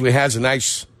Rack usually has a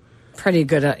nice... Pretty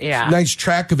good, nice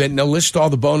track of it, and they'll list all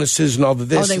the bonuses and all the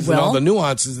this and all the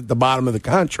nuances at the bottom of the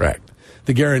contract.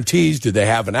 The guarantees, do they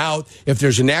have an out? If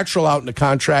there's a natural out in the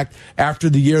contract, after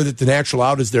the year that the natural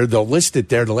out is there, they'll list it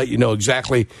there to let you know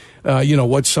exactly,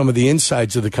 what some of the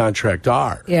insides of the contract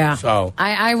are. Yeah. So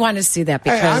I want to see that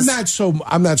because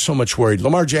I'm not so much worried.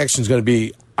 Lamar Jackson's going to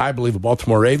be, I believe, a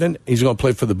Baltimore Raven. He's going to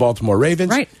play for the Baltimore Ravens.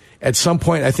 Right. At some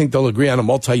point, I think they'll agree on a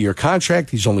multi-year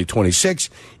contract. He's only 26.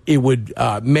 It would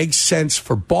make sense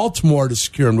for Baltimore to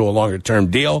secure him to a longer-term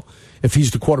deal. If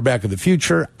he's the quarterback of the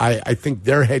future, I think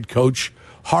their head coach,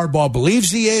 Harbaugh,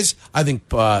 believes he is. I think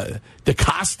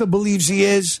DaCosta believes he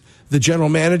is, the general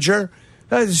manager.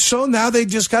 So now they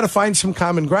just got to find some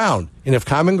common ground. And if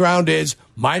common ground is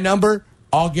my number,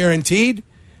 all guaranteed,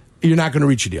 you're not going to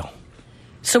reach a deal.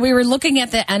 So we were looking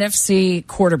at the NFC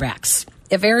quarterbacks.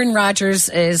 If Aaron Rodgers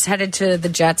is headed to the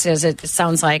Jets, as it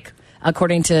sounds like,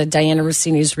 according to Diana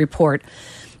Rossini's report,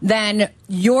 then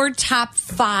your top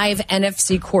 5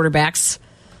 NFC quarterbacks,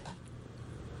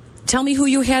 tell me who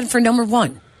you had for number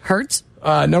 1. Hurts?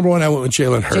 Number 1, I went with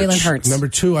Jalen Hurts. Jalen Hurts. Number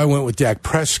 2, I went with Dak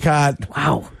Prescott.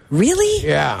 Wow. Really?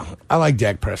 Yeah, I like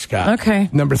Dak Prescott. Okay.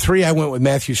 Number 3, I went with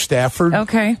Matthew Stafford.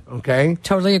 Okay.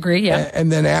 Totally agree, yeah. And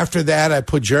then after that, I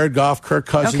put Jared Goff, Kirk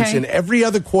Cousins, and every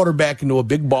other quarterback into a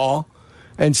big ball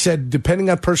and said, depending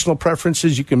on personal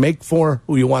preferences, you can make 4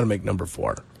 who you want to make number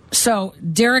 4. So,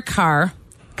 Derek Carr,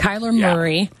 Kyler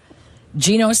Murray,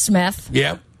 Geno Smith.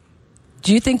 Yeah.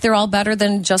 Do you think they're all better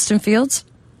than Justin Fields?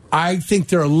 I think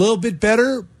they're a little bit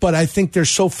better, but I think they're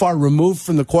so far removed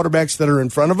from the quarterbacks that are in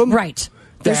front of them. Right.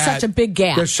 There's such a big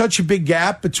gap. There's such a big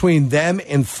gap between them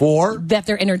and 4. That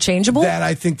they're interchangeable? That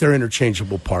I think they're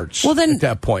interchangeable parts. Well, then, at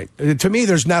that point. To me,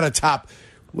 there's not a top...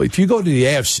 If you go to the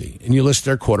AFC and you list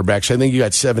their quarterbacks, I think you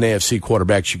got 7 AFC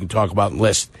quarterbacks you can talk about and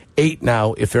list. 8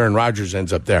 now if Aaron Rodgers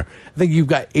ends up there. I think you've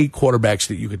got 8 quarterbacks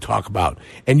that you could talk about,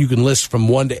 and you can list from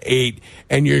 1 to 8,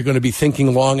 and you're going to be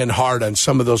thinking long and hard on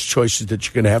some of those choices that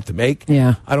you're going to have to make.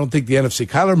 Yeah. I don't think the NFC.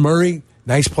 Kyler Murray,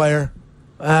 nice player.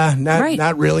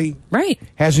 Not really. Right.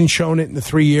 Hasn't shown it in the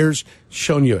 3 years.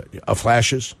 Shown you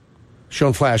flashes.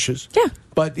 Shown flashes. Yeah.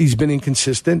 But he's been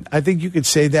inconsistent. I think you could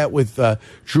say that with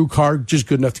Drew Carr, just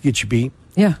good enough to get you beat.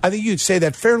 Yeah. I think you'd say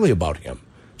that fairly about him.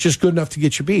 Just good enough to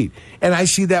get you beat. And I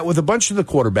see that with a bunch of the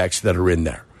quarterbacks that are in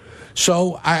there.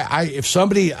 So if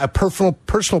somebody, a personal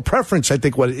preference, I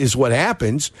think what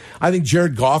happens. I think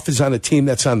Jared Goff is on a team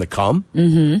that's on the come.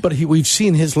 Mm-hmm. But we've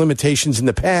seen his limitations in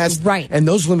the past. Right. And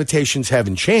those limitations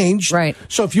haven't changed. Right.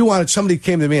 So if you wanted, somebody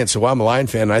came to me and said, well, I'm a Lion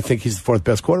fan and I think he's the 4th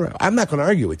best quarterback, I'm not going to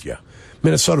argue with you.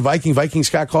 Minnesota Viking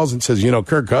Scott calls and says,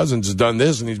 Kirk Cousins has done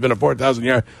this and he's been a 4,000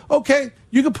 yard. Okay,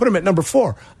 you can put him at number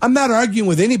 4. I'm not arguing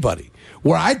with anybody.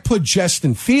 Where I'd put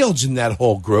Justin Fields in that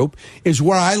whole group is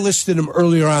where I listed him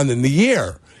earlier on in the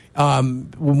year.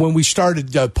 When we started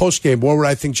postgame, where would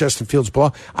I think Justin Fields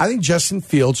belongs? I think Justin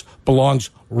Fields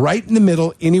belongs right in the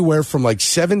middle, anywhere from like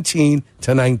 17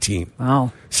 to 19.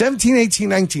 Wow. 17, 18,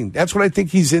 19. That's what I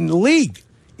think he's in the league.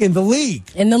 In the league.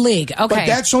 Okay. But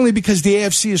that's only because the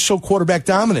AFC is so quarterback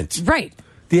dominant. Right.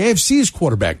 The AFC is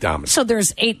quarterback dominant. So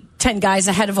there's 8-10 guys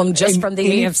ahead of them just from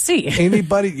the AFC.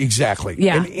 Anybody, exactly.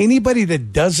 Yeah. And anybody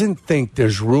that doesn't think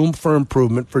there's room for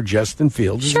improvement for Justin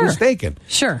Fields is mistaken.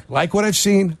 Sure. Like what I've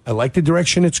seen. I like the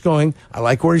direction it's going. I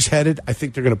like where he's headed. I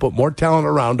think they're going to put more talent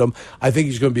around him. I think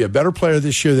he's going to be a better player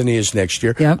this year than he is next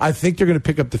year. Yep. I think they're going to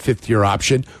pick up the fifth-year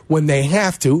option when they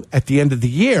have to at the end of the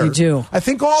year. You do. I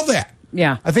think all that.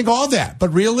 Yeah. I think all that.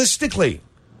 But realistically,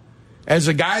 as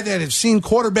a guy that has seen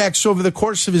quarterbacks over the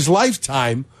course of his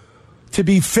lifetime, to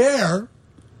be fair,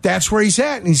 that's where he's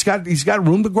at, and he's got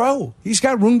room to grow. He's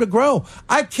got room to grow.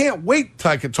 I can't wait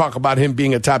till I can talk about him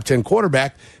being a top 10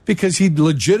 quarterback because he'd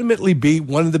legitimately be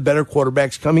one of the better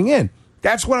quarterbacks coming in.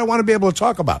 That's what I want to be able to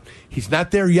talk about. He's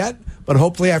not there yet, but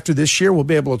hopefully after this year we'll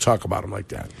be able to talk about him like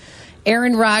that.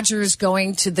 Aaron Rodgers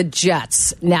going to the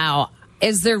Jets. Now,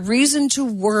 is there reason to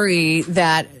worry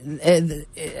that,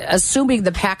 assuming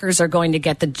the Packers are going to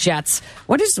get the Jets,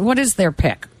 what is their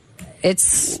pick?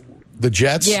 It's the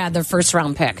Jets? Yeah, their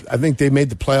first-round pick. I think they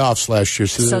made the playoffs last year,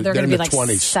 so they're going to be like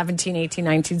 20s. 17, 18,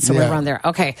 19, somewhere around there.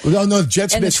 Okay. Well, no, the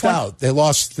Jets missed out. They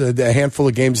lost the handful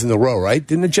of games in a row, right?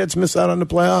 Didn't the Jets miss out on the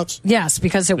playoffs? Yes,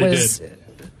 because it was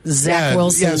Zach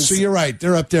Wilson. Yeah, so you're right.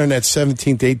 They're up there in that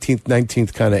 17th, 18th,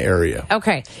 19th kind of area.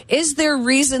 Okay. Is there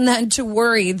reason then to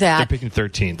worry that they're picking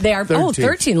 13th? They are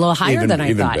 13, a little higher than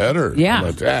I thought. Even better. Yeah. How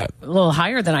about that? A little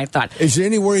higher than I thought. Is there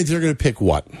any worry they're going to pick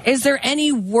what? Is there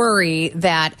any worry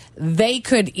that they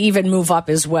could even move up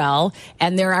as well?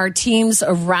 And there are teams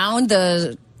around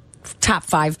the top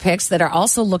 5 picks that are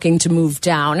also looking to move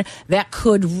down that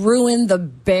could ruin the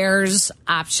Bears'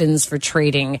 options for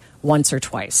trading once or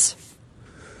twice.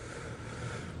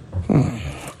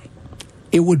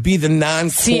 It would be the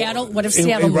Seattle. What if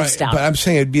Seattle moves down? But I'm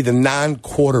saying it'd be the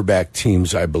non-quarterback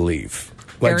teams, I believe,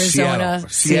 like Arizona,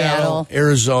 Seattle,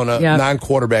 Arizona,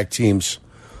 non-quarterback teams.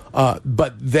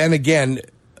 But then again,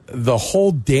 the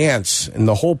whole dance and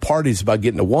the whole party is about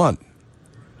getting to one.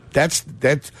 That's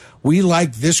we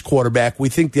like this quarterback. We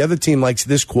think the other team likes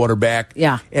this quarterback.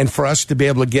 Yeah. And for us to be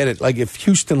able to get it, like if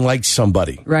Houston likes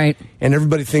somebody, right, and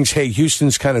everybody thinks, hey,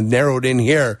 Houston's kind of narrowed in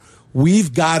here.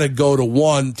 We've got to go to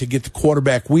one to get the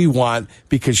quarterback we want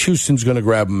because Houston's going to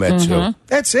grab him at 2.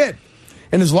 That's it.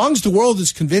 And as long as the world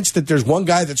is convinced that there's one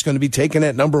guy that's going to be taken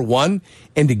at number 1,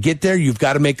 and to get there, you've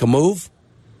got to make a move,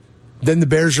 then the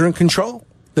Bears are in control.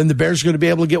 Then the Bears are going to be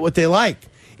able to get what they like.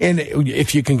 And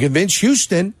if you can convince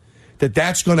Houston that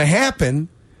that's going to happen,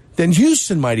 then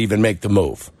Houston might even make the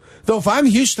move. Though if I'm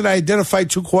Houston, I identify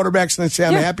 2 quarterbacks and I say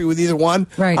I'm happy with either one.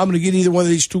 Right. I'm going to get either one of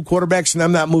these 2 quarterbacks and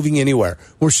I'm not moving anywhere.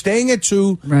 We're staying at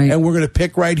 2 and we're going to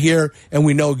pick right here and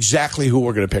we know exactly who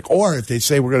we're going to pick. Or if they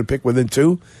say we're going to pick within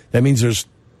 2, that means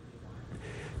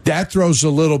that throws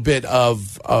a little bit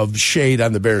of shade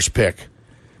on the Bears pick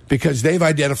because they've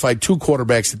identified 2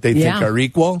 quarterbacks that they think are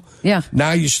equal. Yeah.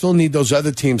 Now you still need those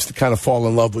other teams to kind of fall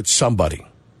in love with somebody.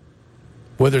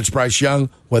 Whether it's Bryce Young,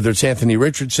 whether it's Anthony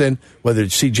Richardson, whether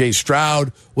it's C.J.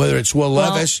 Stroud, whether it's Will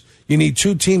Levis, you need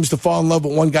 2 teams to fall in love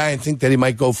with one guy and think that he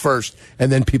might go first,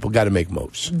 and then people got to make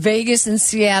moves. Vegas and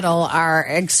Seattle are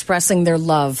expressing their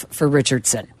love for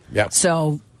Richardson. Yeah.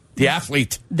 So the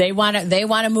athlete. They want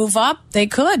to move up. They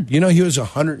could. You know, he was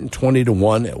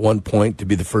 120-1 at one point to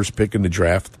be the first pick in the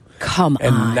draft. Come on.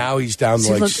 And now he's down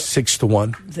to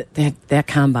 6-1. That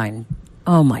combine.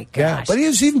 Oh, my gosh. Yeah, but he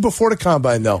was even before the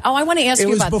combine, though. Oh, I want to ask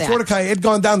you about that. It was before the combine. It had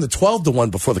gone down to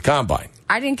 12-1 before the combine.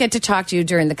 I didn't get to talk to you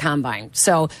during the combine.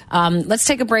 So let's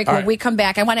take a break. When we come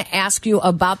back, I want to ask you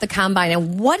about the combine.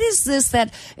 And what is this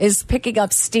that is picking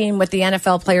up steam with the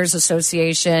NFL Players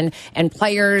Association and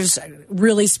players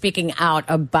really speaking out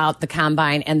about the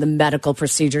combine and the medical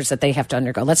procedures that they have to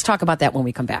undergo? Let's talk about that when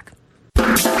we come back.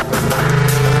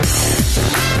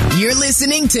 You're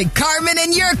listening to Carmen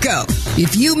and Yurko.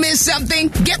 If you missed something,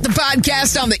 get the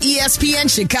podcast on the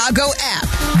ESPN Chicago app.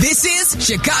 This is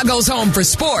Chicago's home for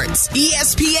sports,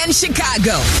 ESPN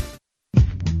Chicago.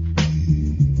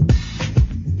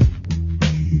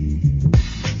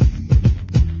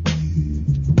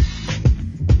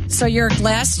 So,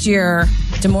 last year,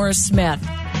 DeMaurice Smith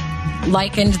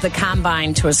likened the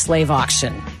combine to a slave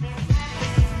auction.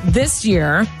 This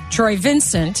year, Troy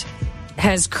Vincent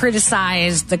has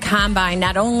criticized the combine,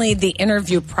 not only the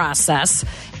interview process,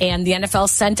 and the NFL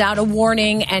sent out a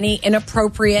warning, any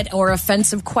inappropriate or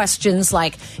offensive questions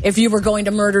like, if you were going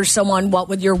to murder someone, what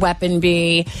would your weapon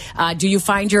be? Do you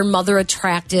find your mother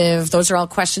attractive? Those are all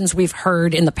questions we've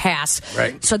heard in the past.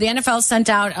 Right. So the NFL sent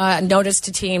out a notice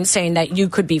to teams saying that you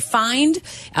could be fined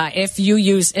if you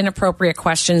use inappropriate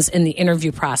questions in the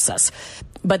interview process.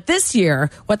 But this year,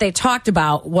 what they talked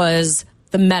about was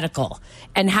the medical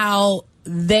and how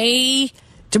they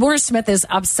DeMaurice Smith is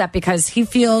upset because he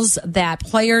feels that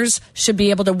players should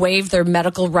be able to waive their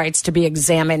medical rights to be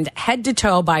examined head to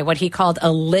toe by what he called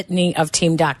a litany of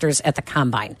team doctors at the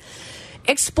Combine.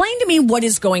 Explain to me what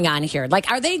is going on here.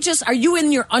 Like, are you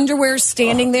in your underwear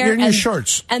standing there? You're in your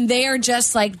shorts. And they are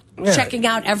just like checking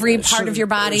out every part of your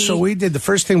body? So the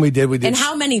first thing we did. And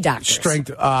how many doctors?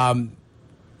 Strength.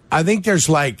 I think there's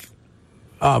like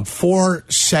 4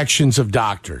 sections of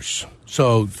doctors.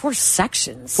 So 4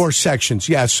 sections? 4 sections,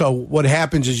 yeah. So what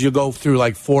happens is you go through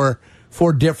like four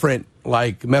different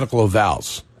like medical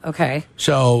evals. Okay.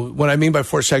 So what I mean by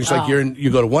 4 sections, like you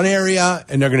go to one area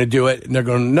and they're going to do it, and they're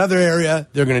going to another area,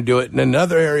 they're going to do it in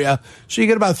another area. So you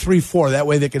get about 3, 4. That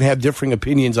way they can have differing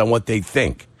opinions on what they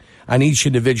think on each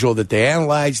individual that they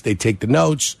analyze. They take the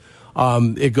notes.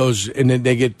 It goes, and then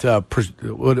they get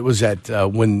what was that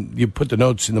when you put the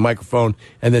notes in the microphone,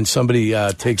 and then somebody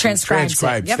transcribes.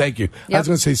 Yep. Thank you. Yep. I was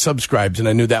going to say subscribes, and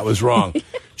I knew that was wrong.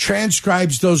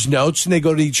 Transcribes those notes, and they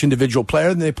go to each individual player,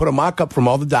 and they put a mock-up from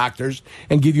all the doctors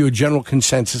and give you a general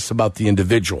consensus about the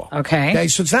individual. Okay.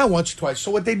 So it's not once or twice. So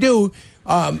what they do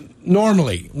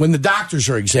normally when the doctors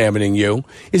are examining you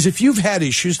is if you've had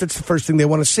issues, that's the first thing they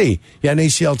want to see. You had an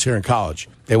ACL tear in college.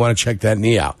 They want to check that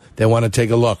knee out. They want to take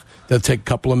a look. They'll take a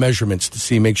couple of measurements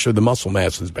to make sure the muscle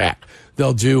mass is back.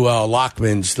 They'll do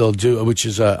Lockman's, which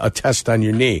is a test on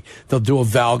your knee. They'll do a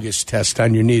valgus test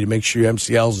on your knee to make sure your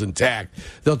MCL's intact.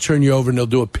 They'll turn you over and they'll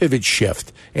do a pivot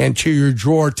shift, anterior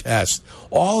drawer test.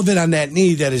 All of it on that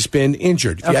knee that has been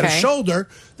injured. If you had a shoulder,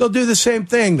 they'll do the same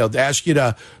thing. They'll ask you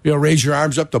to raise your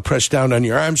arms up. They'll press down on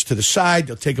your arms to the side.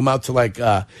 They'll take them out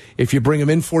to if you bring them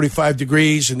in 45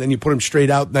 degrees and then you put them straight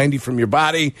out 90 from your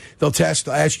body, they'll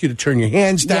ask you to turn your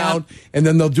hands down, and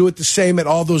then they'll do it the same at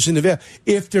all those individuals.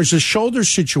 If there's a shoulder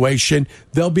situation,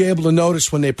 they'll be able to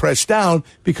notice when they press down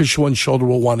because one shoulder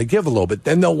will want to give a little bit.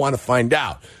 Then they'll want to find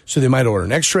out. So they might order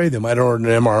an x-ray. They might order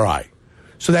an MRI.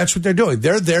 So that's what they're doing.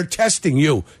 They're testing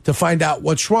you to find out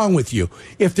what's wrong with you.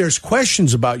 If there's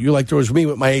questions about you, like there was me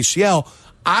with my ACL,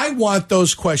 I want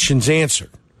those questions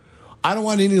answered. I don't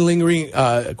want any lingering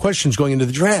questions going into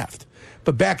the draft.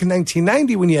 But back in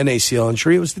 1990, when you had an ACL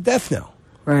injury, it was the death knell.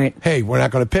 Right. Hey, we're not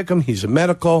going to pick him. He's a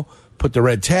medical. Put the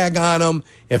red tag on him.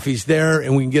 If he's there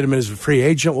and we can get him as a free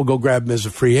agent, we'll go grab him as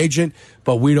a free agent.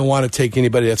 But we don't want to take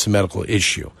anybody that's a medical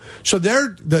issue. So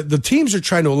the teams are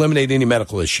trying to eliminate any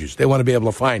medical issues. They want to be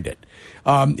able to find it.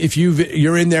 If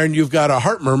you're in there and you've got a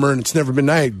heart murmur and it's never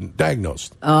been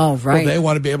diagnosed. Oh, right. Well, they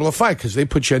want to be able to find, because they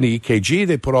put you on the EKG.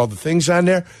 They put all the things on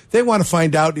there. They want to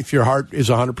find out if your heart is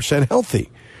 100% healthy.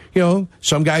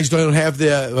 Some guys don't have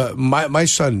my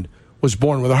son was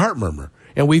born with a heart murmur.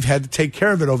 And we've had to take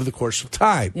care of it over the course of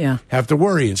time. Yeah. Have to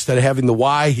worry. Instead of having the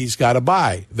Y, he's got a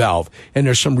bi valve. And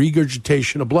there's some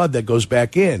regurgitation of blood that goes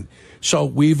back in. So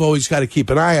we've always got to keep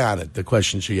an eye on it. The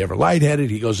question is, are you ever lightheaded?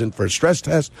 He goes in for a stress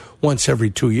test once every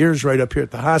 2 years right up here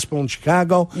at the hospital in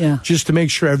Chicago. Yeah. Just to make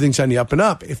sure everything's on the up and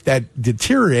up. If that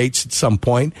deteriorates at some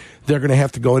point, they're going to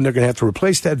have to go in, they're going to have to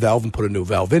replace that valve and put a new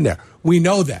valve in there. We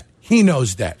know that. He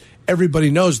knows that.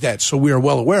 Everybody knows that. So we are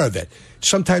well aware of it.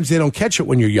 Sometimes they don't catch it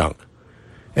when you're young.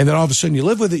 And then all of a sudden you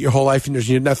live with it your whole life and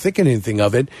you're not thinking anything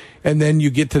of it. And then you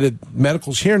get to the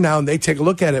medicals here now and they take a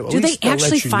look at it. Do they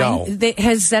actually find,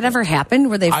 has that ever happened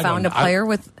where they found a player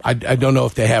with? I don't know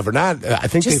if they have or not. I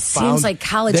think they found. Seems like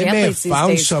college they may have athletes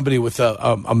found these days. somebody with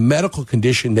a medical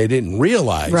condition they didn't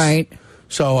realize. Right.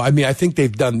 So, I mean, I think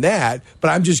they've done that.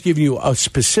 But I'm just giving you a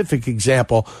specific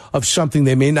example of something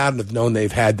they may not have known they've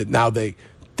had that now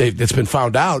that's been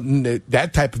found out, and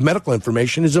that type of medical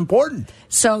information is important.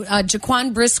 So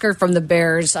Jaquan Brisker from the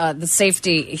Bears, the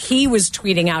safety, he was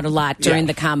tweeting out a lot during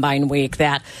the Combine week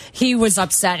that he was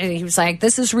upset. And he was like,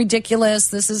 this is ridiculous.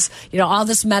 This is, all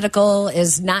this medical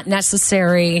is not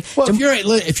necessary. Well,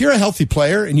 if you're a healthy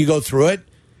player and you go through it,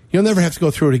 you'll never have to go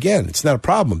through it again. It's not a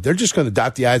problem. They're just going to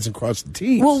dot the I's and cross the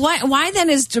T's. Well, why then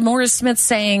is DeMaurice Smith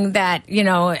saying that,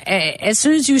 as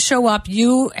soon as you show up,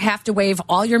 you have to waive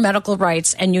all your medical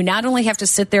rights, and you not only have to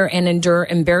sit there and endure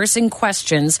embarrassing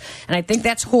questions, and I think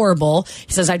that's horrible.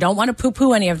 He says, I don't want to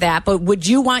poo-poo any of that, but would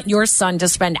you want your son to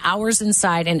spend hours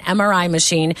inside an MRI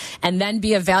machine and then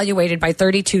be evaluated by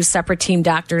 32 separate team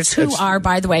doctors who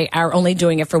by the way, are only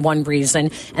doing it for one reason,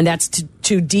 and that's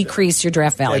to decrease your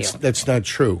draft value? That's not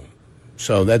true.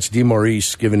 So that's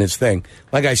DeMaurice giving his thing.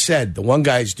 Like I said, the one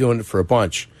guy's doing it for a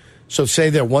bunch. So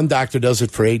say that one doctor does it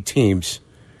for 8 teams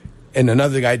and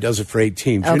another guy does it for 8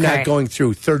 teams. Okay. You're not going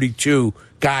through 32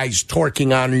 guys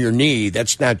torquing on your knee.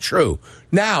 That's not true.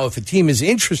 Now, if a team is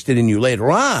interested in you later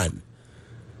on,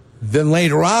 Then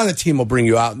later on, a team will bring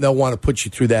you out, and they'll want to put you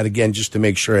through that again just to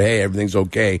make sure, hey, everything's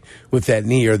okay with that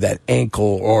knee or that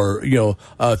ankle, or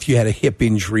if you had a hip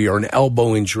injury or an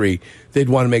elbow injury, they'd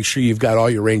want to make sure you've got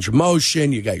all your range of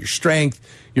motion, you got your strength,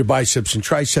 your biceps and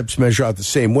triceps measure out the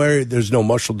same way. There's no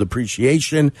muscle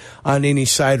depreciation on any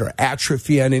side or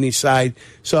atrophy on any side.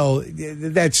 So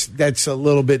that's a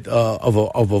little bit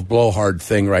of a blowhard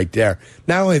thing right there.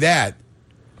 Not only that.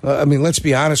 Let's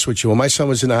be honest with you. When my son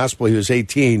was in the hospital, he was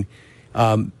 18.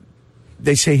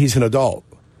 They say he's an adult.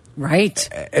 Right.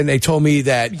 And they told me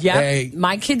that, hey,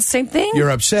 my kids, same thing. You're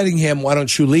upsetting him. Why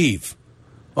don't you leave?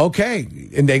 Okay.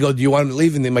 And they go, do you want him to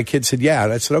leave? And then my kid said, yeah.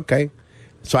 And I said, okay.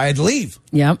 So I had to leave.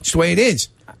 Yep. It's the way it is.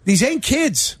 These ain't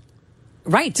kids.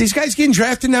 Right. These guys getting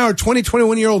drafted now are 20,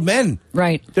 21-year-old men.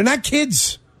 Right. They're not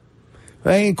kids.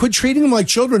 Right? Quit treating them like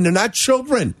children. They're not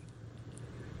children.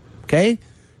 Okay?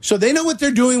 So they know what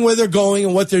they're doing, where they're going,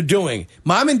 and what they're doing.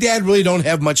 Mom and dad really don't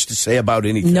have much to say about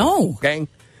anything. No. Okay?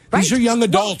 Right. These are young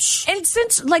adults. Well, and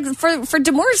since, for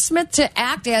DeMaurice Smith to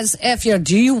act as if,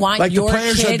 do you want your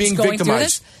kids going through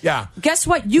this? Yeah. Guess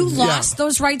what? You lost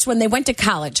those rights when they went to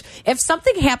college. If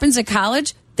something happens at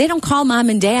college, they don't call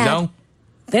mom and dad. No.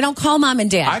 They don't call mom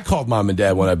and dad. I called mom and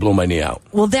dad when I blew my knee out.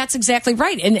 Well, that's exactly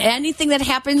right. And anything that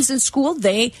happens in school,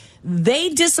 they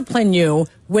discipline you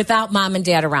without mom and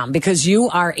dad around because you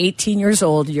are 18 years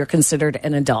old. You're considered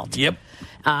an adult. Yep.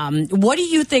 What do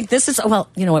you think this is? Well,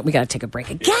 you know what? We got to take a break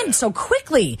again so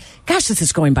quickly. Gosh, this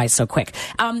is going by so quick.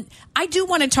 I do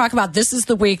want to talk about this is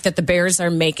the week that the Bears are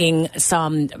making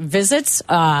some visits.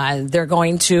 They're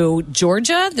going to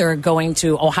Georgia. They're going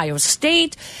to Ohio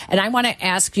State. And I want to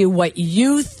ask you what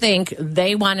you think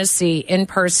they want to see in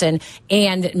person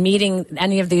and meeting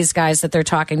any of these guys that they're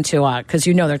talking to, because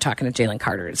they're talking to Jalen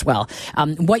Carter as well.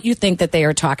 What you think that they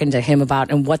are talking to him about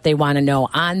and what they want to know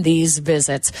on these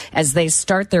visits as they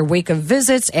start their week of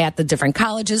visits at the different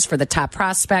colleges for the top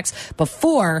prospects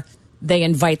before they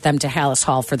invite them to Hallis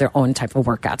Hall for their own type of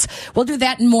workouts. We'll do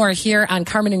that and more here on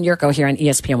Carmen and Yurko here on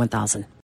ESPN 1000.